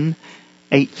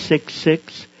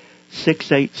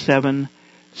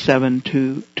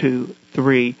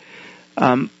 1-866-687-7223.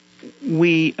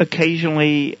 We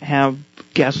occasionally have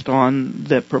guests on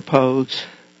that propose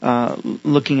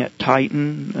looking at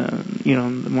Titan,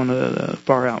 one of the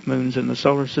far-out moons in the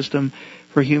solar system,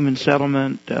 for human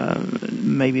settlement,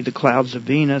 maybe the clouds of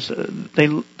Venus. They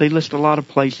list a lot of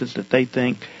places that they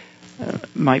think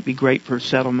might be great for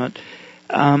settlement.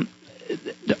 Are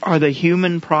the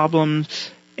human problems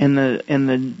and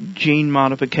the gene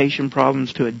modification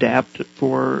problems to adapt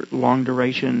for long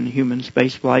duration human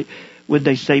spaceflight, would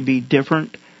they say be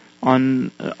different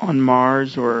on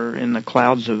Mars or in the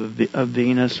clouds of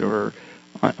Venus or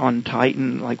on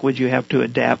Titan? Like, would you have to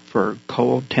adapt for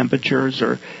cold temperatures,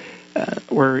 or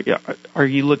are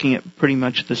you looking at pretty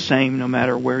much the same no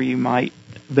matter where you might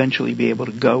eventually be able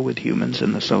to go with humans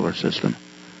in the solar system?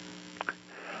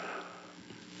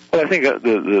 Well, I think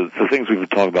the things we've been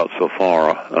talking about so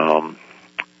far,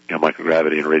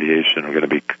 microgravity and radiation, are going to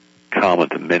be common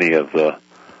to many of the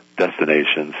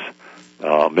destinations.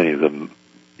 Many of the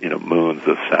moons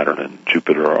of Saturn and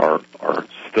Jupiter are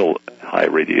still high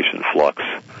radiation flux.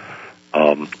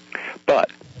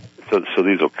 But so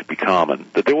these will be common.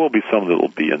 But there will be some that will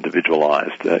be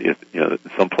individualized.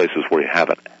 Some places where you have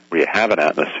an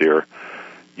atmosphere,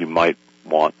 you might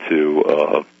want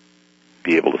to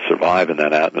be able to survive in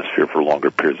that atmosphere for longer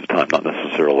periods of time, not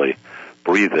necessarily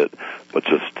breathe it, but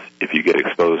just if you get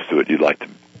exposed to it, you'd like to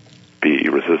be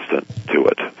resistant to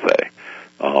it, say.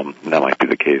 That might be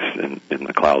the case in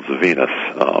the clouds of Venus.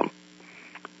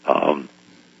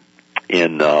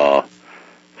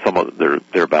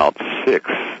 There are about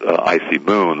 6 icy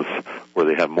moons where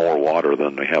they have more water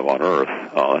than we have on Earth.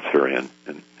 That's very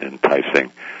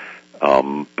enticing.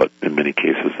 But in many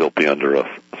cases, they'll be under a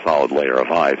solid layer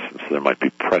of ice, so there might be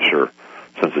pressure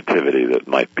sensitivity that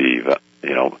might be,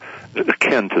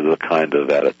 akin to the kind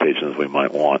of adaptations we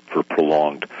might want for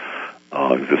prolonged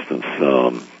existence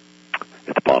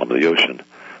at the bottom of the ocean.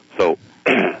 So,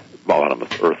 bottom of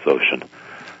the Earth's ocean.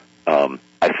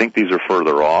 I think these are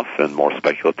further off and more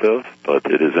speculative, but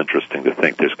it is interesting to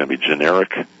think there's going to be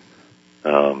generic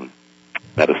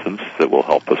medicines that will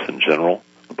help us in general,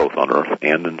 both on Earth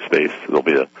and in space. There'll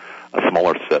be a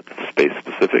smaller set that's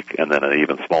space-specific, and then an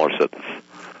even smaller set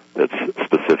that's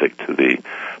specific to the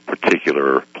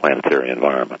particular planetary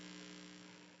environment.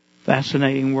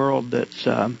 Fascinating world that's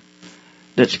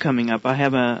coming up. I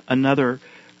have another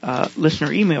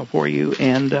listener email for you,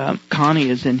 and Connie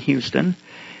is in Houston,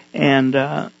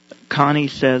 and Connie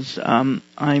says,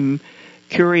 I'm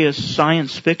curious,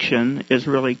 science fiction is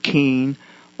really keen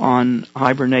on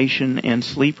hibernation and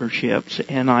sleeper ships,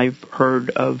 and I've heard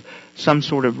of some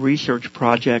sort of research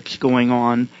projects going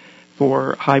on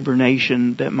for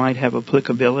hibernation that might have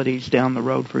applicabilities down the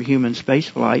road for human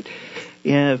spaceflight.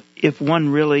 If one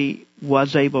really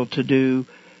was able to do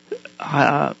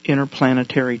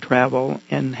interplanetary travel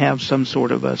and have some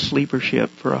sort of a sleeper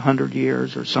ship for 100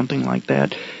 years or something like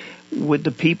that, would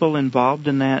the people involved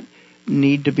in that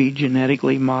need to be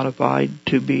genetically modified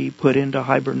to be put into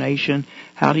hibernation?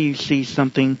 How do you see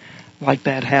something like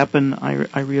that happen?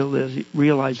 I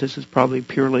realize this is probably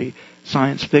purely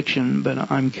science fiction,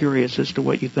 but I'm curious as to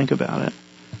what you think about it.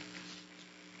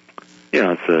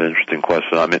 Yeah, it's an interesting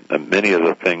question. I mean, many of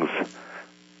the things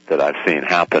that I've seen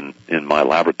happen in my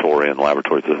laboratory and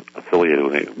laboratories affiliated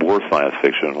with me were science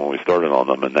fiction when we started on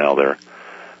them, and now they're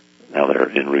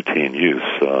in routine use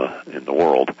in the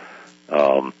world.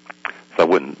 So I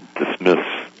wouldn't dismiss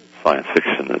science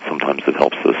fiction. That sometimes it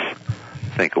helps us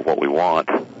think of what we want,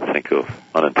 think of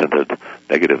unintended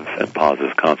negative and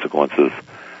positive consequences.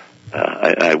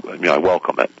 I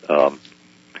welcome it.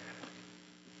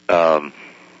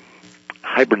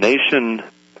 Hibernation,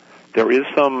 there is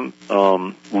some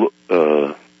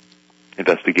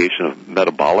investigation of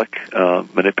metabolic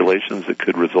manipulations that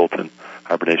could result in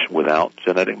hibernation without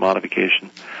genetic modification.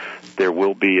 There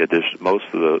will be most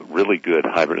of the really good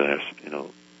hibernators,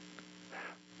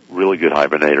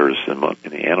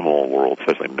 in the animal world,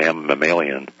 especially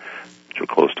mammalian, which are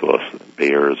close to us,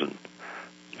 bears and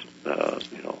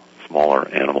smaller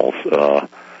animals.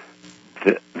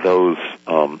 Those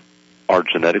are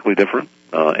genetically different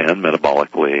and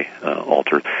metabolically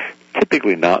altered.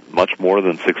 Typically, not much more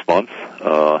than 6 months,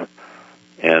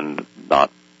 and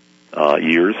not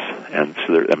years. And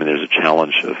so, there's a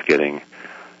challenge of getting,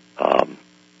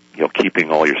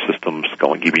 keeping all your systems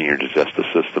going, keeping your digestive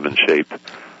system in shape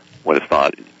when it's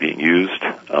not being used,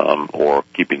 or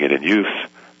keeping it in use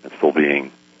and still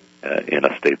being in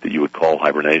a state that you would call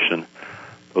hibernation.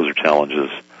 Those are challenges.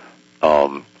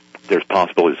 There's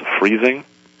possibilities of freezing.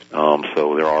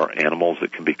 So there are animals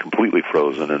that can be completely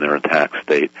frozen in their intact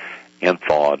state and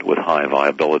thawed with high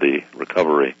viability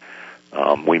recovery.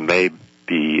 We may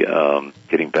be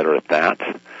getting better at that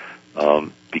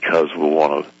because we'll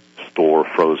want to store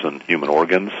frozen human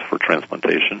organs for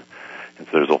transplantation. And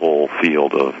so there's a whole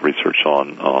field of research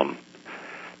on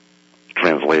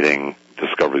translating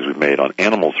discoveries we've made on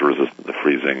animals resistant to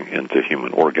freezing into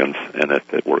human organs. And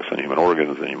if it works on human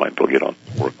organs, then you might be able to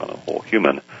work on a whole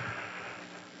human.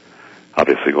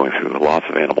 Obviously going through lots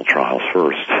of animal trials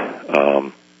first.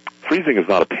 freezing is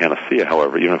not a panacea,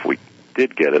 however, even if we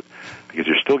did get it, because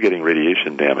you're still getting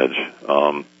radiation damage.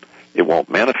 It won't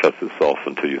manifest itself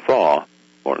until you thaw,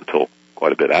 or until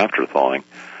quite a bit after thawing.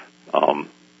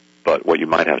 But what you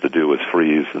might have to do is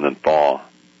freeze and then thaw,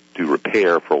 do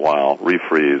repair for a while,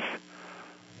 refreeze,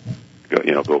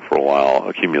 go for a while,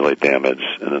 accumulate damage,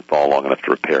 and then thaw long enough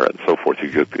to repair it, and so forth.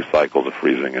 You go through cycles of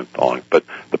freezing and thawing. But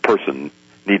the person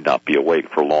need not be awake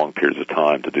for long periods of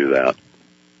time to do that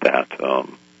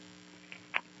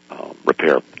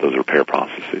those repair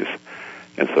processes.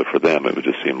 And so for them, it would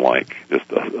just seem like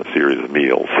just a series of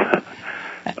meals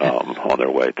on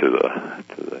their way to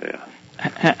the.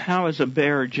 How is a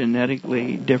bear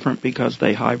genetically different because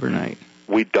they hibernate?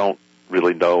 We don't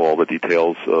really know all the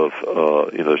details of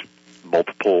there's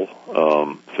multiple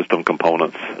system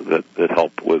components that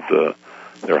help with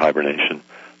their hibernation.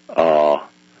 But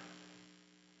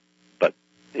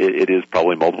it is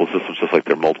probably multiple systems, just like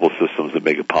there are multiple systems that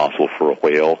make it possible for a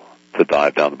whale to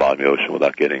dive down the bottom of the ocean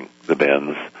without getting the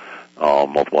bends,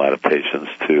 multiple adaptations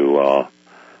to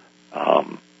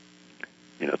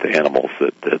to animals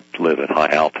that live at high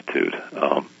altitude,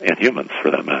 and humans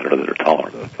for that matter, that are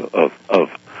tolerant of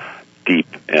deep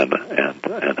and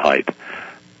height.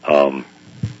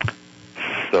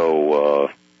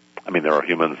 There are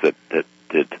humans that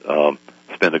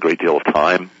spend a great deal of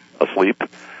time asleep,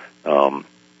 or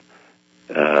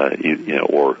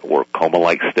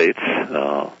coma-like states,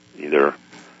 either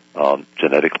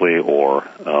genetically or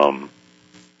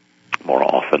more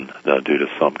often due to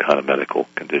some kind of medical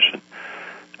condition.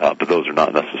 But those are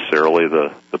not necessarily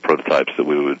the prototypes that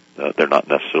we would. They're not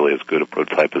necessarily as good a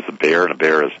prototype as a bear, and a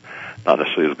bear is not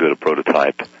necessarily as good a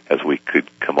prototype as we could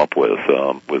come up with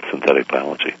synthetic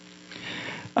biology.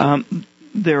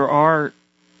 There are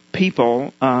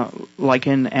people, like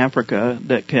in Africa,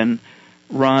 that can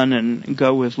run and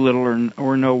go with little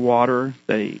or no water.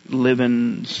 They live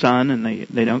in sun, and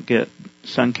they don't get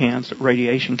sun cancer,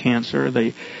 radiation cancer.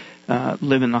 They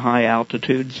live in the high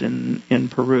altitudes in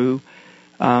Peru.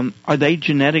 Are they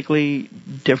genetically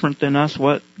different than us?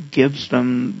 What gives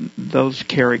them those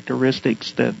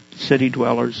characteristics that city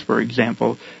dwellers, for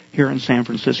example, here in San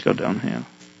Francisco don't have?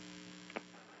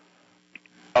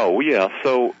 Oh, yeah.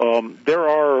 So there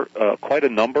are quite a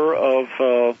number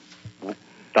of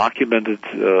documented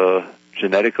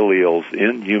genetic alleles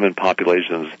in human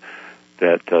populations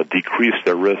that decrease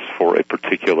their risk for a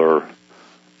particular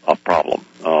problem.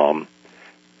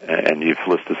 And you've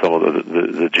listed some of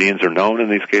the genes are known in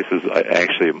these cases. I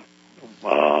actually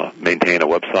maintain a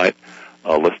website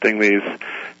listing these,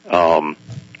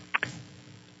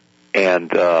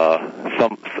 and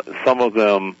some of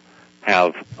them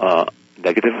have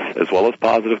negative as well as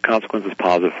positive consequences.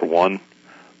 Positive for one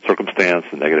circumstance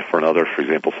and negative for another. For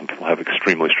example, some people have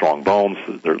extremely strong bones;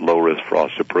 they're low risk for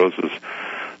osteoporosis,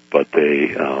 but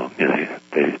they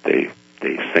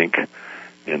sink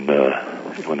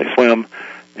when they swim.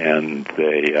 And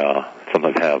they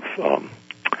sometimes have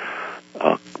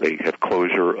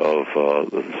closure of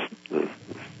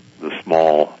the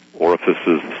small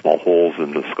orifices, the small holes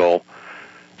in the skull,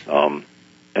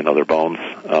 and other bones.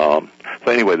 So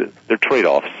anyway, there are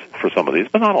trade-offs for some of these,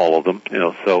 but not all of them.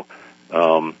 So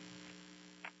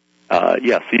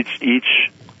yes,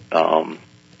 each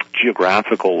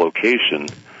geographical location.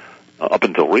 Up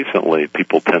until recently,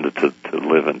 people tended to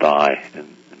live and die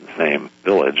in the same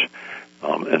village.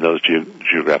 And those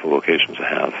geographical locations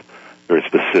have very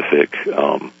specific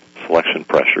selection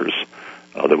pressures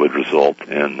that would result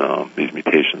in these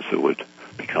mutations that would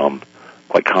become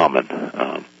quite common.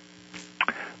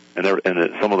 And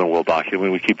some of them will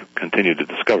document. We continue to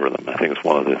discover them. I think it's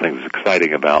one of the things that's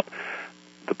exciting about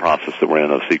the process that we're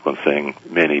in of sequencing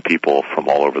many people from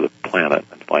all over the planet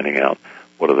and finding out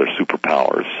what are their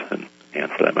superpowers and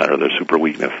for that matter, their super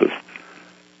weaknesses.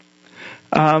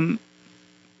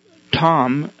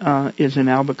 Tom is in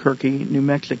Albuquerque, New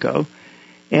Mexico,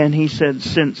 and he said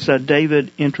since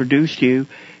David introduced you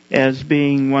as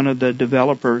being one of the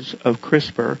developers of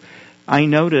CRISPR, I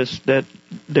noticed that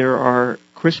there are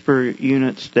CRISPR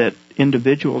units that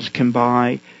individuals can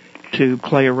buy to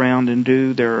play around and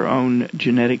do their own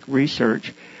genetic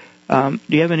research. Do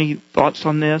you have any thoughts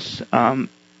on this?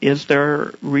 Is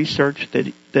there research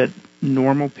that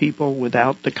normal people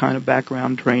without the kind of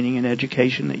background training and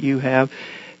education that you have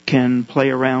can play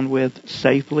around with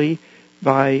safely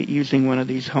by using one of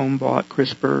these home-bought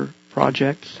CRISPR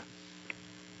projects?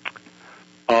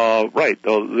 Right.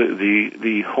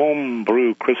 The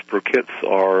home-brew CRISPR kits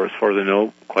are, as far as I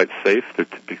know, quite safe. They're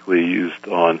typically used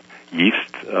on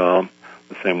yeast, the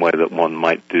same way that one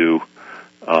might do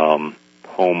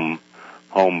home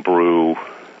brew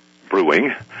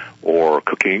brewing or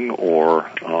cooking, or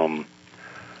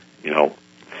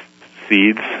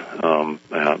seeds,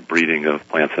 breeding of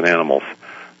plants and animals.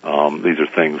 These are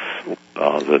things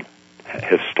that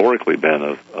historically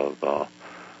been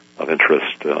of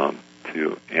interest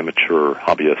to amateur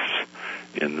hobbyists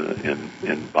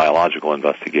in biological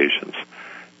investigations.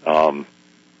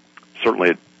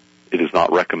 Certainly, it is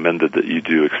not recommended that you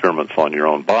do experiments on your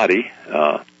own body,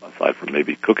 aside from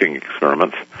maybe cooking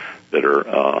experiments that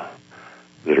are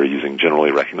using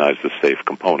generally recognized as safe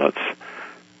components.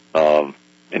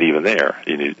 And even there,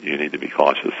 you need to be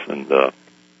cautious.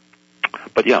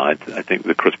 But yeah, I think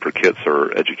the CRISPR kits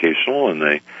are educational, and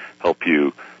they help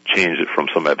you change it from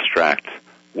some abstract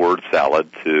word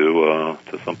salad to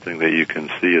something that you can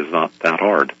see is not that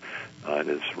hard. It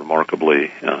is remarkably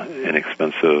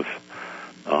inexpensive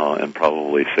and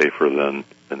probably safer than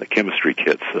the chemistry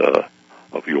kits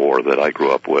of yore that I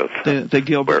grew up with. The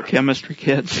Gilbert chemistry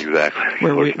kits. Exactly.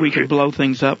 Where we could blow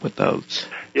things up with those.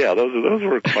 Yeah, those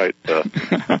were quite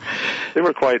they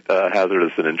were quite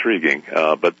hazardous and intriguing.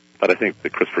 But I think the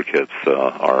CRISPR kits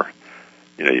are,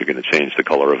 you're going to change the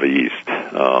color of a yeast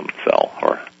cell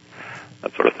or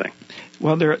that sort of thing.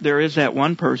 Well, there is that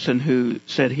one person who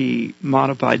said he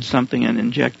modified something and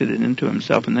injected it into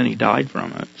himself, and then he died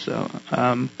from it. So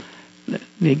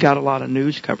he got a lot of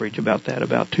news coverage about that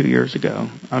about 2 years ago.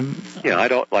 Yeah, I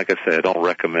don't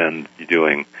recommend you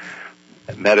doing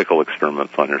medical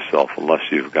experiments on yourself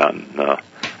unless you've gotten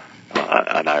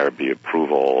an IRB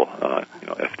approval,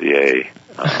 FDA.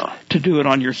 To do it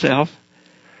on yourself?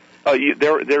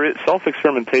 There is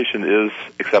self-experimentation is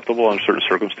acceptable under certain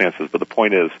circumstances, but the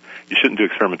point is you shouldn't do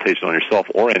experimentation on yourself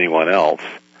or anyone else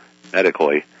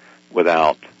medically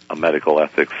without a medical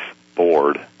ethics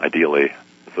board, ideally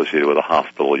associated with a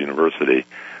hospital or university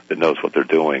that knows what they're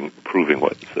doing, proving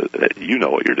that you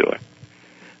know what you're doing.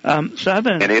 And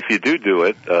if you do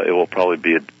it, it will probably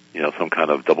be some kind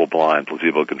of double-blind,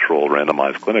 placebo-controlled,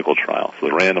 randomized clinical trial. So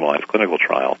the randomized clinical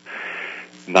trial,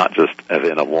 not just of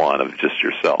N of one, of just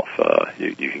yourself.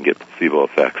 You can get placebo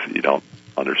effects that you don't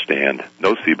understand,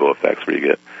 nocebo effects where you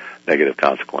get negative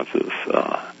consequences,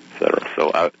 et cetera.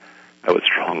 So I would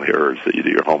strongly urge that you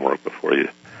do your homework before you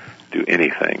do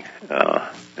anything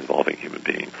involving human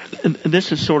beings.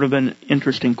 This is sort of an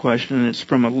interesting question. It's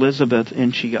from Elizabeth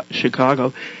in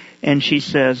Chicago, and she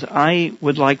says, I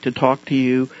would like to talk to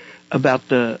you about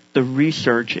the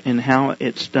research and how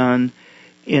it's done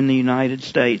in the United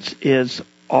States. Is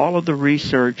all of the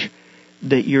research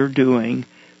that you're doing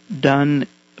done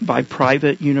by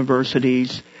private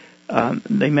universities?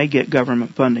 They may get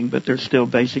government funding, but they're still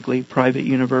basically private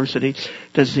universities.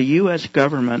 Does the U.S.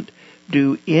 government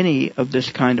do any of this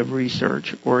kind of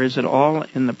research, or is it all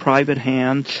in the private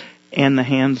hands and the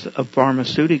hands of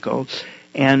pharmaceuticals?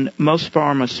 And most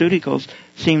pharmaceuticals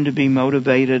seem to be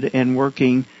motivated and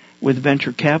working with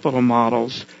venture capital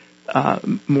models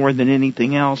more than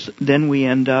anything else. Then we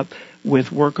end up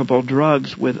with workable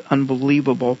drugs with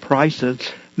unbelievable prices,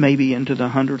 maybe into the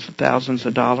hundreds of thousands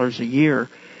of dollars a year.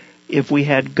 If we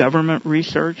had government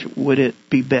research, would it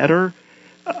be better?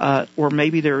 Or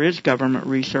maybe there is government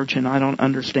research and I don't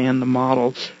understand the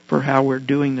model for how we're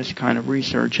doing this kind of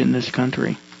research in this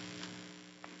country.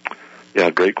 Yeah,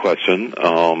 great question.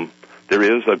 There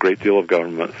is a great deal of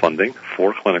government funding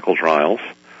for clinical trials.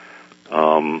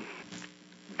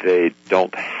 They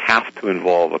don't have to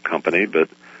involve a company, but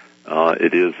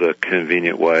it is a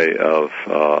convenient way of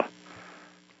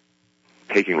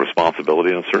taking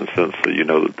responsibility in a certain sense, that you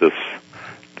know that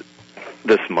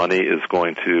this money is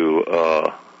going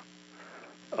to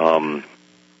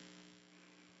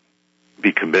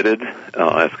be committed.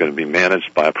 It's going to be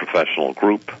managed by a professional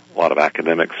group. A lot of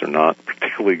academics are not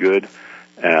particularly good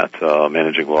at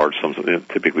managing large sums.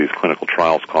 Typically, these clinical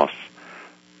trials cost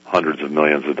hundreds of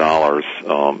millions of dollars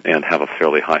and have a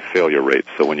fairly high failure rate.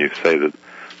 So when you say that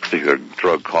a particular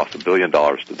drug costs $1 billion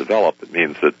to develop, it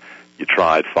means that you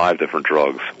tried 5 different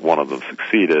drugs. One of them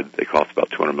succeeded. They cost about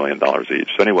 $200 million each.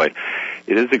 So anyway,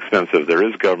 it is expensive. There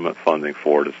is government funding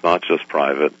for it. It's not just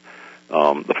private.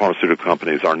 The pharmaceutical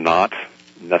companies are not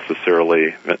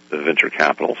necessarily venture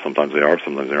capital. Sometimes they are,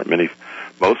 sometimes they aren't.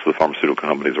 Most of the pharmaceutical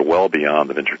companies are well beyond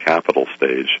the venture capital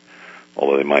stage,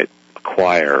 although they might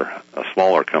acquire a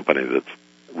smaller company that's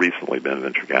recently been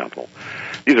venture capital.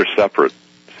 These are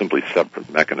simply separate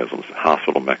mechanisms,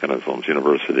 hospital mechanisms,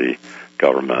 university,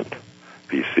 government,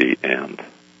 VC, and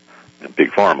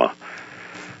big pharma.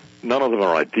 None of them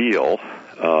are ideal,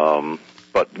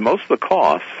 but most of the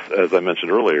costs, as I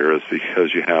mentioned earlier, is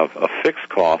because you have a fixed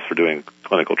cost for doing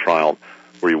clinical trial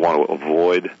where you want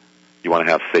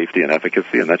to have safety and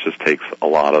efficacy, and that just takes a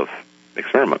lot of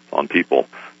experiments on people,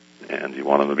 and you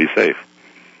want them to be safe.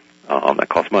 That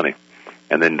costs money.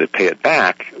 And then to pay it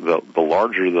back, the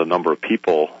larger the number of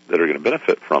people that are going to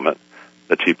benefit from it,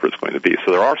 the cheaper it's going to be.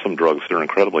 So there are some drugs that are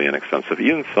incredibly inexpensive.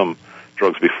 Even some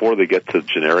drugs before they get to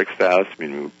generic status, I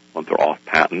mean, once they're off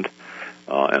patent,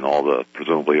 and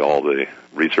presumably all the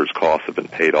research costs have been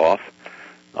paid off.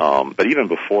 But even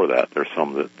before that, there's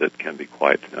some that can be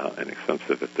quite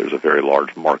inexpensive if there's a very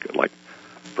large market. Like,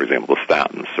 for example, the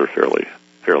statins are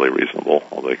fairly reasonable,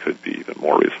 although they could be even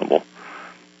more reasonable.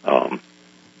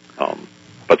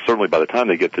 But certainly by the time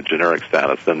they get to generic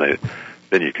status,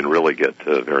 then you can really get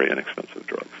to very inexpensive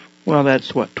drugs. Well, that's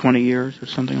 20 years or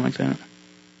something like that?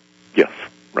 Yes,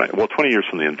 right. Well, 20 years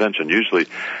from the invention. Usually,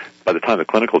 by the time the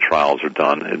clinical trials are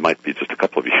done, it might be just a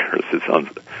couple of years. It's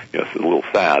a little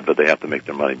sad, but they have to make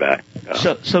their money back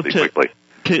pretty quickly.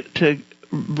 To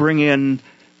bring in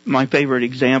my favorite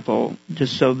example,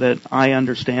 just so that I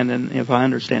understand, and if I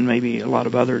understand, maybe a lot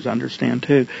of others understand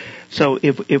too. So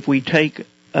if we take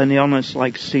an illness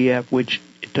like CF, which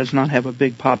does not have a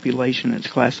big population, it's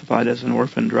classified as an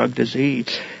orphan drug disease,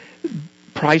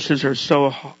 prices are so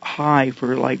high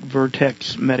for like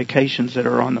Vertex medications that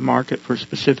are on the market for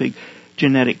specific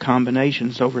genetic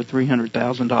combinations, over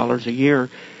 $300,000 a year,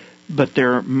 but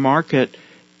their market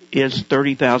is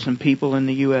 30,000 people in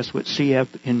the U.S. with CF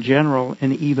in general,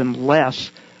 and even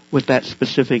less with that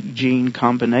specific gene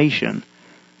combination.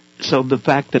 So the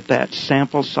fact that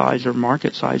sample size or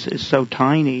market size is so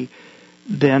tiny,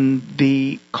 then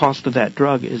the cost of that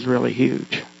drug is really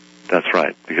huge. That's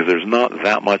right, because there's not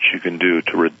that much you can do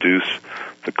to reduce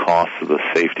the cost of the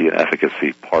safety and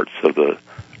efficacy parts of the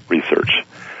research.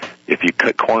 If you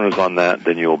cut corners on that,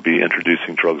 then you'll be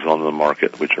introducing drugs onto the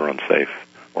market which are unsafe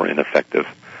or ineffective.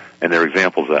 And there are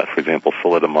examples of that. For example,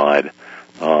 thalidomide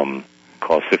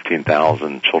caused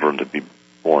 15,000 children to be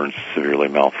born severely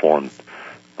malformed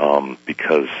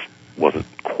because wasn't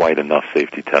quite enough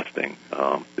safety testing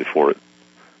before it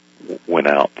went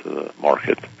out to the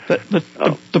market. But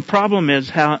the problem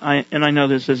is and I know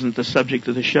this isn't the subject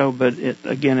of the show, but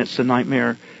it's a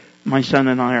nightmare my son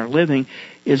and I are living,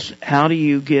 is how do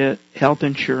you get health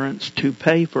insurance to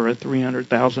pay for a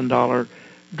 $300,000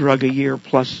 drug a year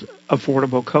plus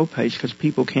affordable copays, because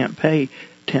people can't pay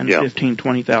 $10,000,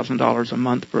 $15,000, $20,000 a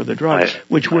month for the drugs,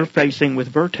 which we're facing with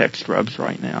Vertex drugs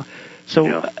right now.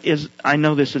 So I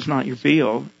know this is not your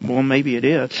field. Well, maybe it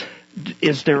is.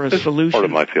 Is there a solution? Part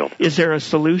of my field. Is there a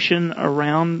solution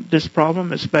around this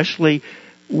problem, especially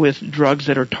with drugs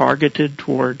that are targeted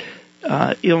toward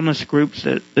illness groups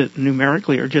that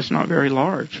numerically are just not very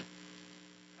large?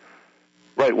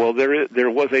 Right. Well, there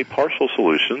was a partial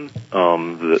solution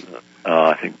that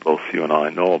I think both you and I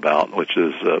know about, which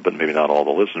is, but maybe not all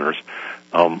the listeners,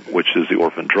 which is the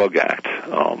Orphan Drug Act,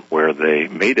 where they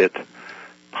made it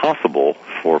possible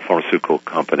for pharmaceutical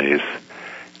companies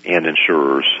and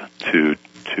insurers to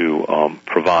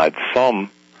provide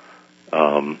some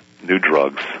new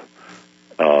drugs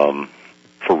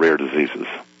for rare diseases.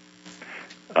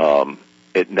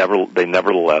 They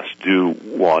nevertheless do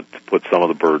want to put some of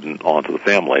the burden onto the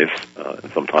families,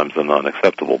 and sometimes an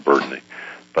unacceptable burden.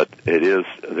 But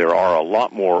there are a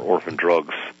lot more orphan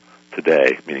drugs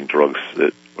today, meaning drugs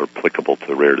that are applicable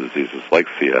to rare diseases like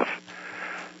CF,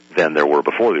 than there were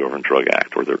before the Orphan Drug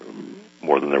Act, or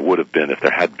more than there would have been if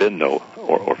there had been no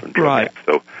Orphan Drug Act.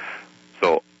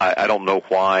 So I don't know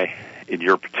why, in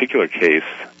your particular case,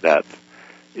 that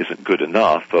isn't good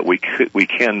enough. But we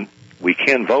can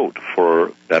vote for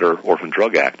a better Orphan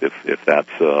Drug Act if that's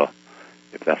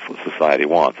what society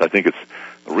wants. I think it's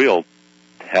a real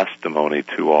testimony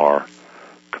to our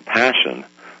compassion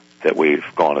that we've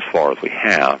gone as far as we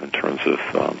have in terms of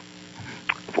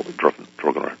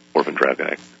Orphan Drug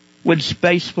Act. Would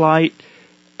spaceflight,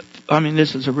 I mean,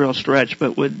 this is a real stretch,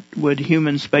 but would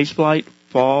human spaceflight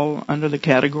fall under the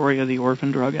category of the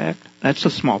Orphan Drug Act? That's a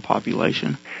small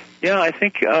population. Yeah, I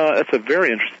think that's a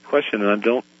very interesting question,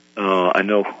 and I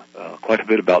know quite a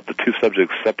bit about the two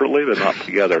subjects separately, but not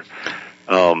together.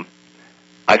 In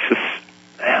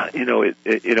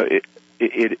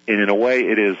a way,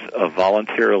 it is a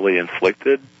voluntarily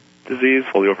inflicted disease,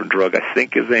 while the orphan drug, I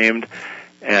think, is aimed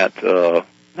at.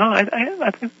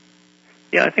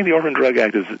 I think the Orphan Drug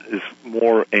Act is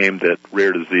more aimed at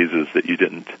rare diseases that you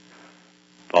didn't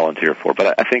volunteer for.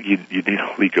 But I think you'd need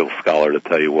a legal scholar to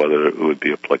tell you whether it would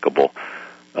be applicable.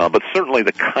 But certainly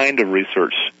the kind of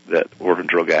research that Orphan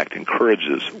Drug Act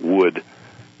encourages would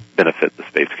benefit the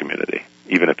space community,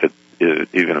 even if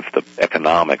the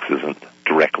economics isn't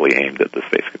directly aimed at the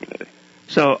space community.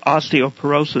 So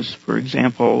osteoporosis, for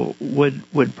example,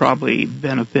 would probably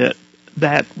benefit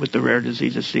that with the rare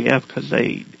disease of CF, because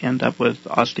they end up with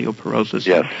osteoporosis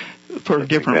for a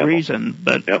different reason.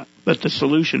 But but the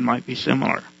solution might be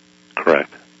similar.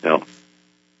 Correct. Yeah.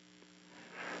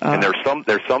 And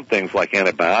there's some things like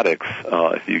antibiotics.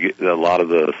 If you get a lot of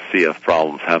the CF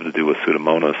problems have to do with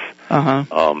Pseudomonas.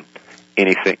 Uh-huh.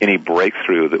 Any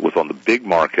breakthrough that was on the big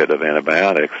market of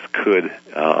antibiotics could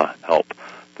help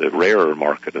the rarer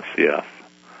market of CF.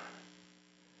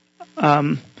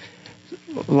 A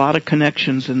lot of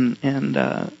connections and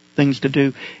things to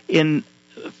do. In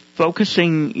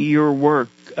focusing your work,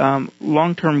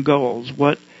 long-term goals,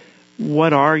 what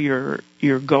are your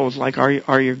goals? Like,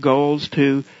 are your goals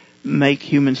to make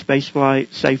human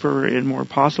spaceflight safer and more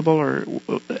possible, or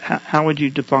how would you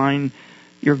define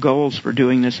your goals for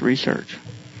doing this research?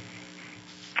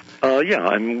 Yeah,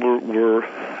 I mean, we're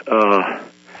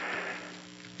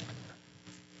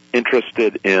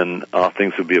interested in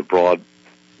things that would be of broad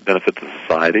benefit to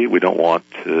society. We don't want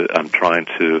to. I'm trying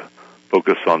to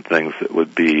focus on things that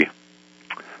would be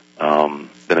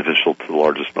beneficial to the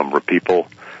largest number of people,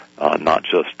 not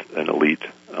just an elite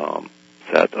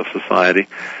set of society.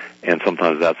 And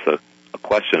sometimes that's a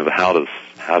question of how does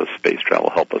space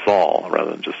travel help us all rather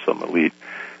than just some elite.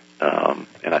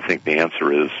 And I think the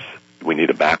answer is we need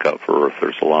a backup for Earth.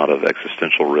 There's a lot of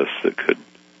existential risks that could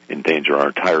endanger our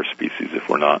entire species if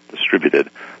we're not distributed.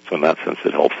 So in that sense,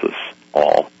 it helps us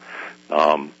all.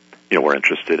 We're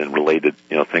interested in related,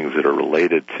 things that are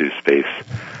related to space,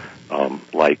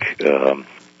 like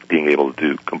being able to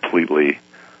do completely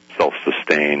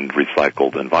self-sustained,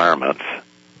 recycled environments.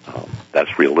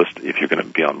 That's realistic. If you're going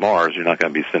to be on Mars, you're not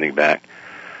going to be sending back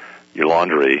your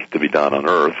laundry to be done on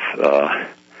Earth.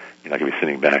 You're not going to be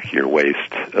sending back your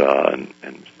waste and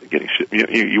getting shit.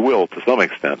 You will to some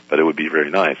extent, but it would be very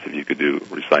nice if you could do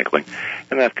recycling.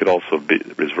 And that could also be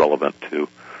is relevant to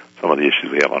some of the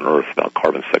issues we have on Earth about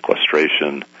carbon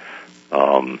sequestration,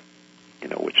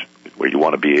 where you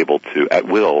want to be able to, at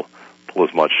will, pull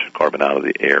as much carbon out of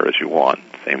the air as you want.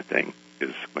 Same thing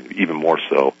is going to be even more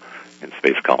so in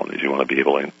space colonies. You want to be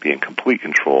able to be in complete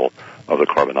control of the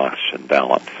carbon-oxygen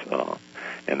balance, so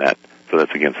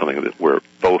that's again something that where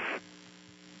both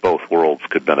worlds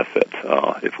could benefit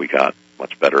if we got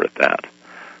much better at that.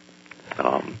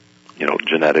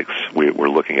 Genetics. We're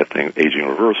looking at things. Aging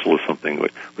reversal is something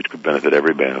which could benefit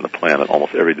everybody on the planet.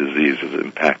 Almost every disease is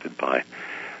impacted by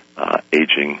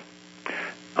aging,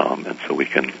 and so we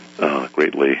can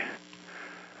greatly.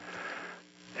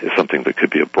 Is something that could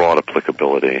be of broad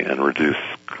applicability and reduce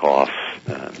costs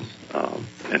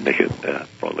and make it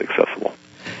broadly accessible.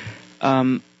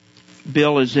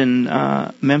 Bill is in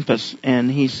Memphis,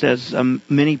 and he says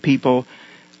many people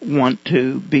want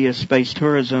to be a space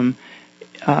tourist,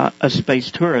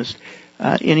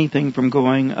 anything from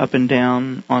going up and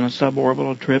down on a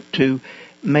suborbital trip to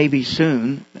maybe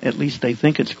soon, at least they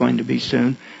think it's going to be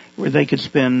soon, where they could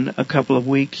spend a couple of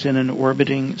weeks in an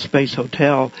orbiting space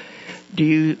hotel. Do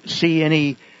you see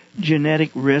any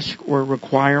genetic risk or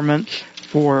requirements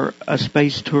for a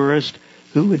space tourist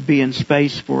who would be in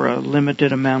space for a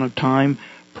limited amount of time,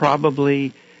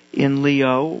 probably in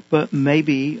LEO, but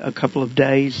maybe a couple of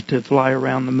days to fly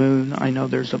around the moon? I know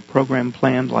there's a program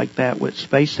planned like that with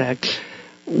SpaceX.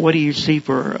 What do you see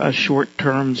for a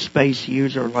short-term space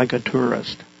user like a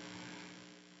tourist?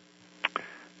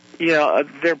 Yeah,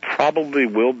 there probably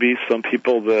will be some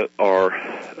people that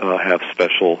have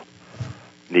special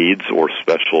needs or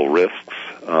special risks.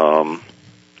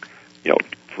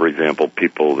 For example,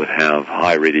 people that have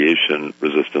high radiation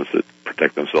resistance that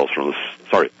protect themselves from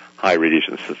high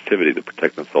radiation sensitivity to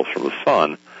protect themselves from the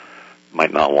sun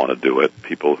might not want to do it.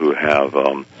 People who have,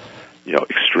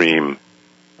 extreme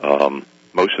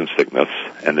motion sickness,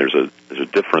 and there's a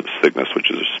different sickness,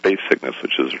 which is a space sickness,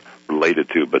 which is related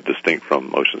to but distinct from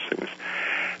motion sickness.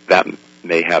 That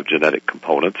may have genetic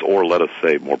components, or let us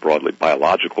say more broadly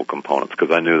biological components, because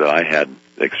I knew that I had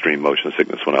extreme motion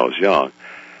sickness when I was young.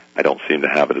 I don't seem to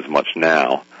have it as much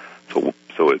now. So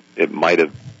it might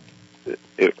have,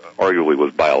 it arguably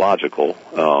was biological.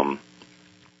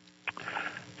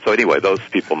 So anyway, those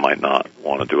people might not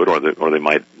want to do it, or they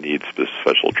might need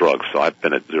special drugs. So I've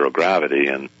been at zero gravity,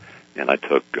 and I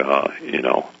took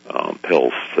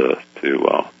pills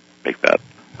to make that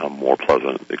a more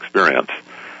pleasant experience.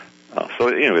 So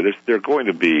anyway, there are going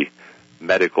to be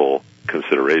medical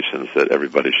considerations that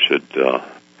everybody should,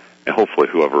 and hopefully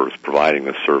whoever is providing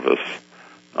this service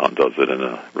does it in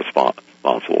a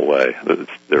responsible way.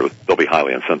 They'll be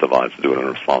highly incentivized to do it in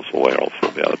a responsible way, or else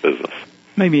they'll be out of business.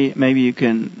 Maybe you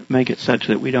can make it such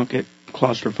that we don't get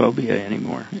claustrophobia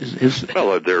anymore.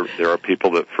 Well, there are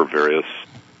people that for various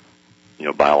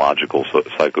biological,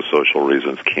 psychosocial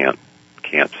reasons can't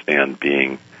stand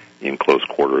being in close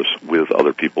quarters with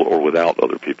other people or without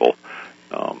other people,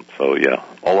 So yeah,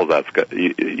 all of that's got,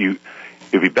 it'd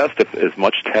be best if as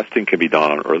much testing can be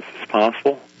done on Earth as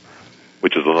possible,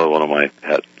 which is another one of my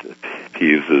pet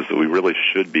peeves, is that we really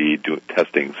should be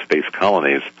testing space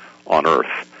colonies on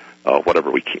Earth.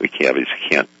 Whatever we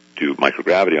can't do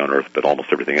microgravity on Earth, but almost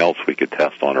everything else we could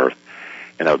test on Earth,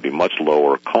 and that would be much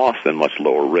lower cost and much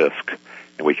lower risk.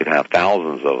 And we could have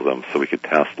thousands of them, so we could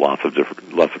test lots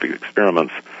of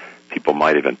experiments. People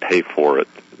might even pay for it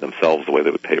themselves the way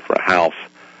they would pay for a house,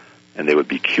 and they would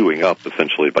be queuing up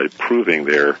essentially by proving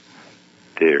their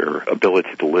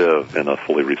ability to live in a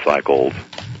fully recycled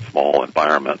small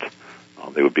environment.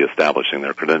 They would be establishing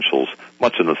their credentials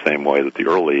much in the same way that the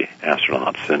early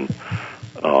astronauts in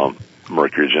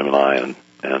Mercury, Gemini,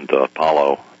 and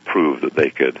Apollo proved that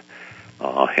they could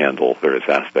handle various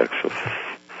aspects of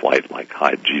flight, like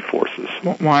high G-forces.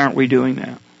 Why aren't we doing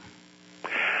that?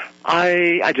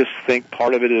 I just think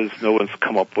part of it is no one's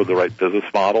come up with the right business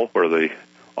model where they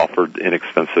offered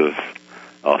inexpensive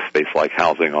space-like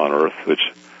housing on Earth, which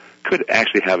could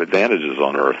actually have advantages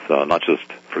on Earth, not just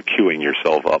for queuing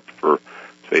yourself up for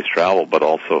space travel, but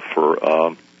also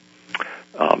for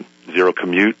zero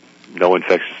commute, no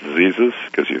infectious diseases,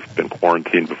 because you've been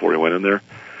quarantined before you went in there.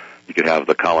 You could have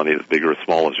the colony as big or as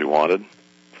small as you wanted,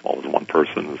 as small as one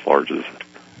person, as large as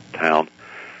a town.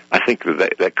 I think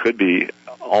that could be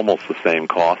almost the same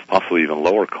cost, possibly even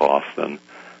lower cost than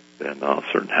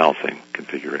certain housing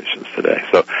configurations today.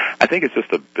 So I think it's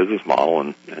just a business model,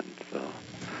 and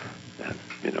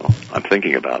you know, I'm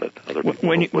thinking about it. Other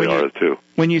people are too.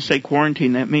 When you say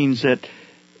quarantine, that means that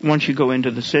once you go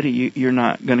into the city, you're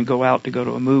not going to go out to go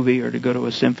to a movie or to go to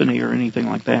a symphony or anything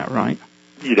like that, right?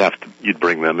 You'd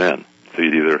bring them in. So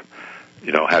you'd either,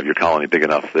 have your colony big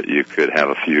enough that you could have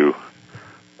a few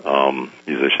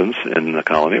musicians in the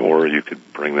colony, or you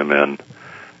could bring them in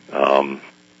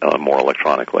more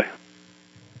electronically.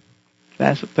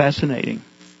 That's fascinating.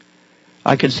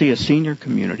 I could see a senior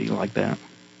community like that.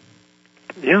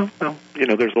 Yeah, well,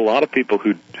 there's a lot of people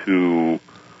who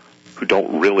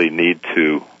don't really need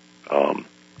to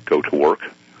go to work.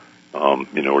 Or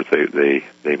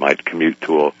they might commute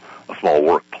to a small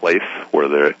workplace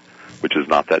which is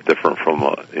not that different from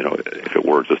if it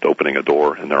were just opening a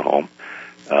door in their home.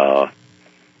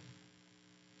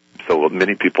 So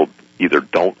many people either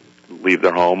don't leave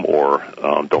their home or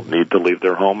don't need to leave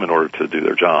their home in order to do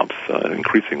their jobs.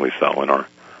 Increasingly so in our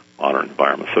modern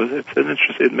environment. So it's an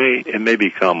interest. It may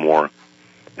become more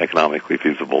economically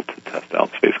feasible to test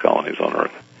out space colonies on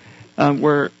Earth.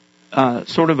 We're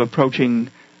sort of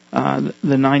approaching the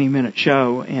 90-minute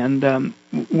show, and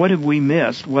what have we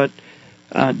missed? What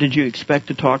did you expect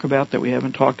to talk about that we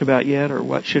haven't talked about yet, or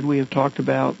what should we have talked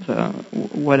about?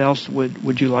 What else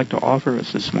would you like to offer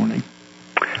us this morning?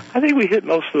 I think we hit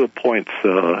most of the points.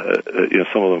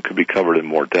 Some of them could be covered in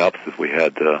more depth if we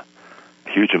had a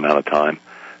huge amount of time.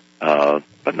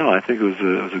 But no, I think it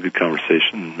was a good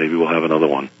conversation. Maybe we'll have another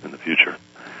one in the future.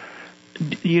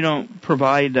 You don't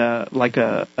provide like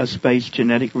a space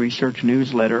genetic research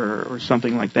newsletter or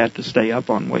something like that to stay up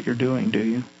on what you're doing, do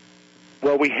you?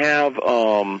 Well, we have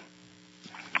the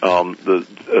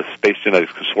Space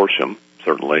Genetics Consortium,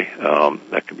 certainly.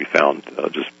 That can be found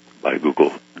just by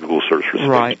Google search for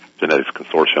Space Genetics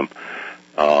Consortium.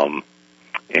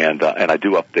 And I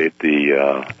do update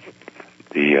the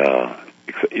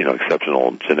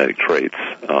exceptional genetic traits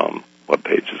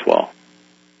webpage as well.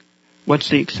 What's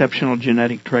the exceptional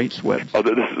genetic traits website? Oh,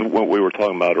 this is what we were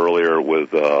talking about earlier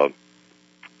with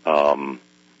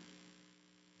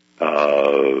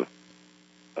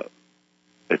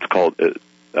it's called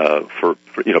for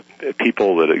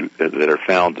people that are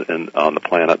found on the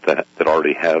planet that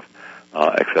already have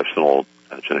exceptional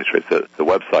genetic traits. The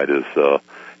website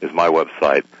is my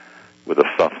website with a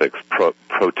suffix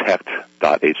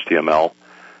protect.html.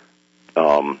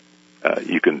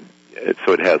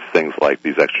 So it has things like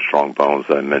these extra strong bones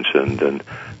that I mentioned, and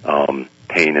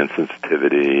pain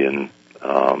insensitivity, and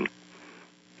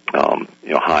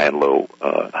high and low,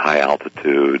 high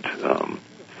altitude,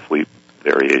 sleep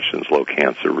variations, low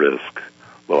cancer risk,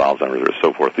 low Alzheimer's risk,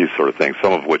 so forth. These sort of things,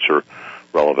 some of which are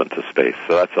relevant to space.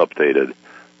 So that's updated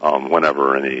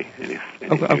whenever any new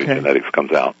genetics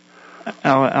comes out.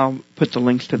 I'll put the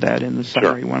links to that in the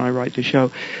summary when I write the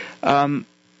show.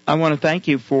 I want to thank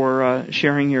you for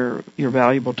sharing your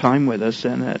valuable time with us,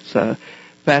 and it's a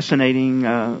fascinating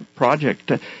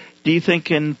project. Do you think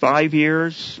in 5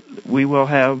 years we will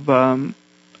have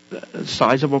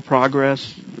sizable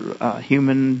progress,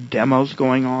 human demos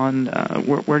going on?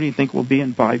 Where do you think we'll be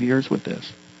in 5 years with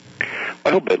this?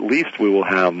 I hope at least we will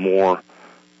have more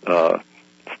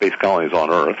space colonies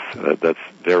on Earth. That's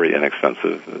very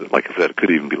inexpensive. Like I said, it could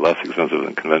even be less expensive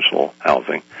than conventional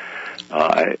housing.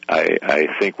 I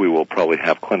think we will probably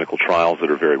have clinical trials that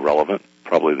are very relevant,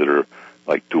 probably that are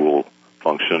like dual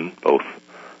function, both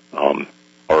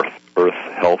Earth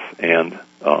health and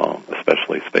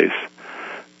especially space.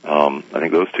 I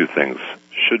think those two things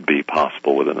should be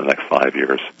possible within the next 5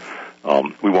 years.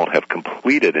 We won't have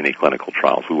completed any clinical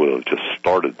trials. We will have just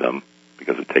started them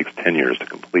because it takes 10 years to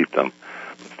complete them.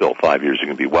 But still, 5 years you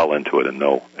can be well into it and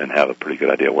know and have a pretty good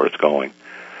idea where it's going.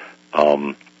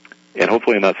 And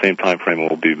hopefully in that same time frame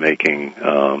we'll be making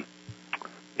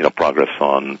progress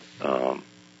on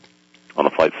the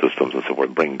flight systems and so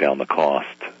forth, bringing down the cost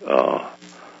of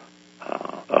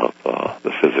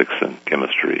the physics and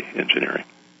chemistry engineering.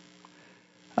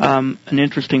 An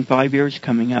interesting 5 years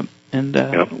coming up, and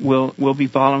we'll be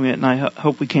following it, and I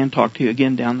hope we can talk to you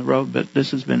again down the road, but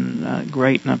this has been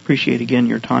great, and I appreciate again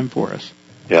your time for us.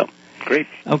 Yeah, great.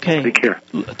 Okay. Take care.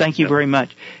 Thank you very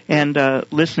much. And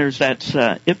listeners, that's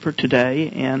it for today,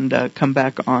 and come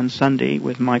back on Sunday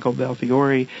with Michael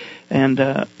Belfiore,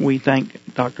 and we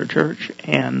thank Dr. Church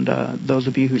and those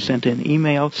of you who sent in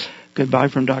emails. Goodbye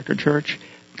from Dr. Church.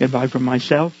 Goodbye from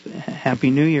myself. Happy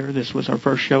New Year. This was our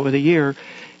first show of the year.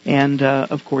 And,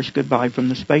 of course, goodbye from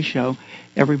the Space Show.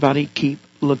 Everybody keep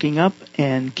looking up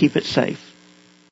and keep it safe.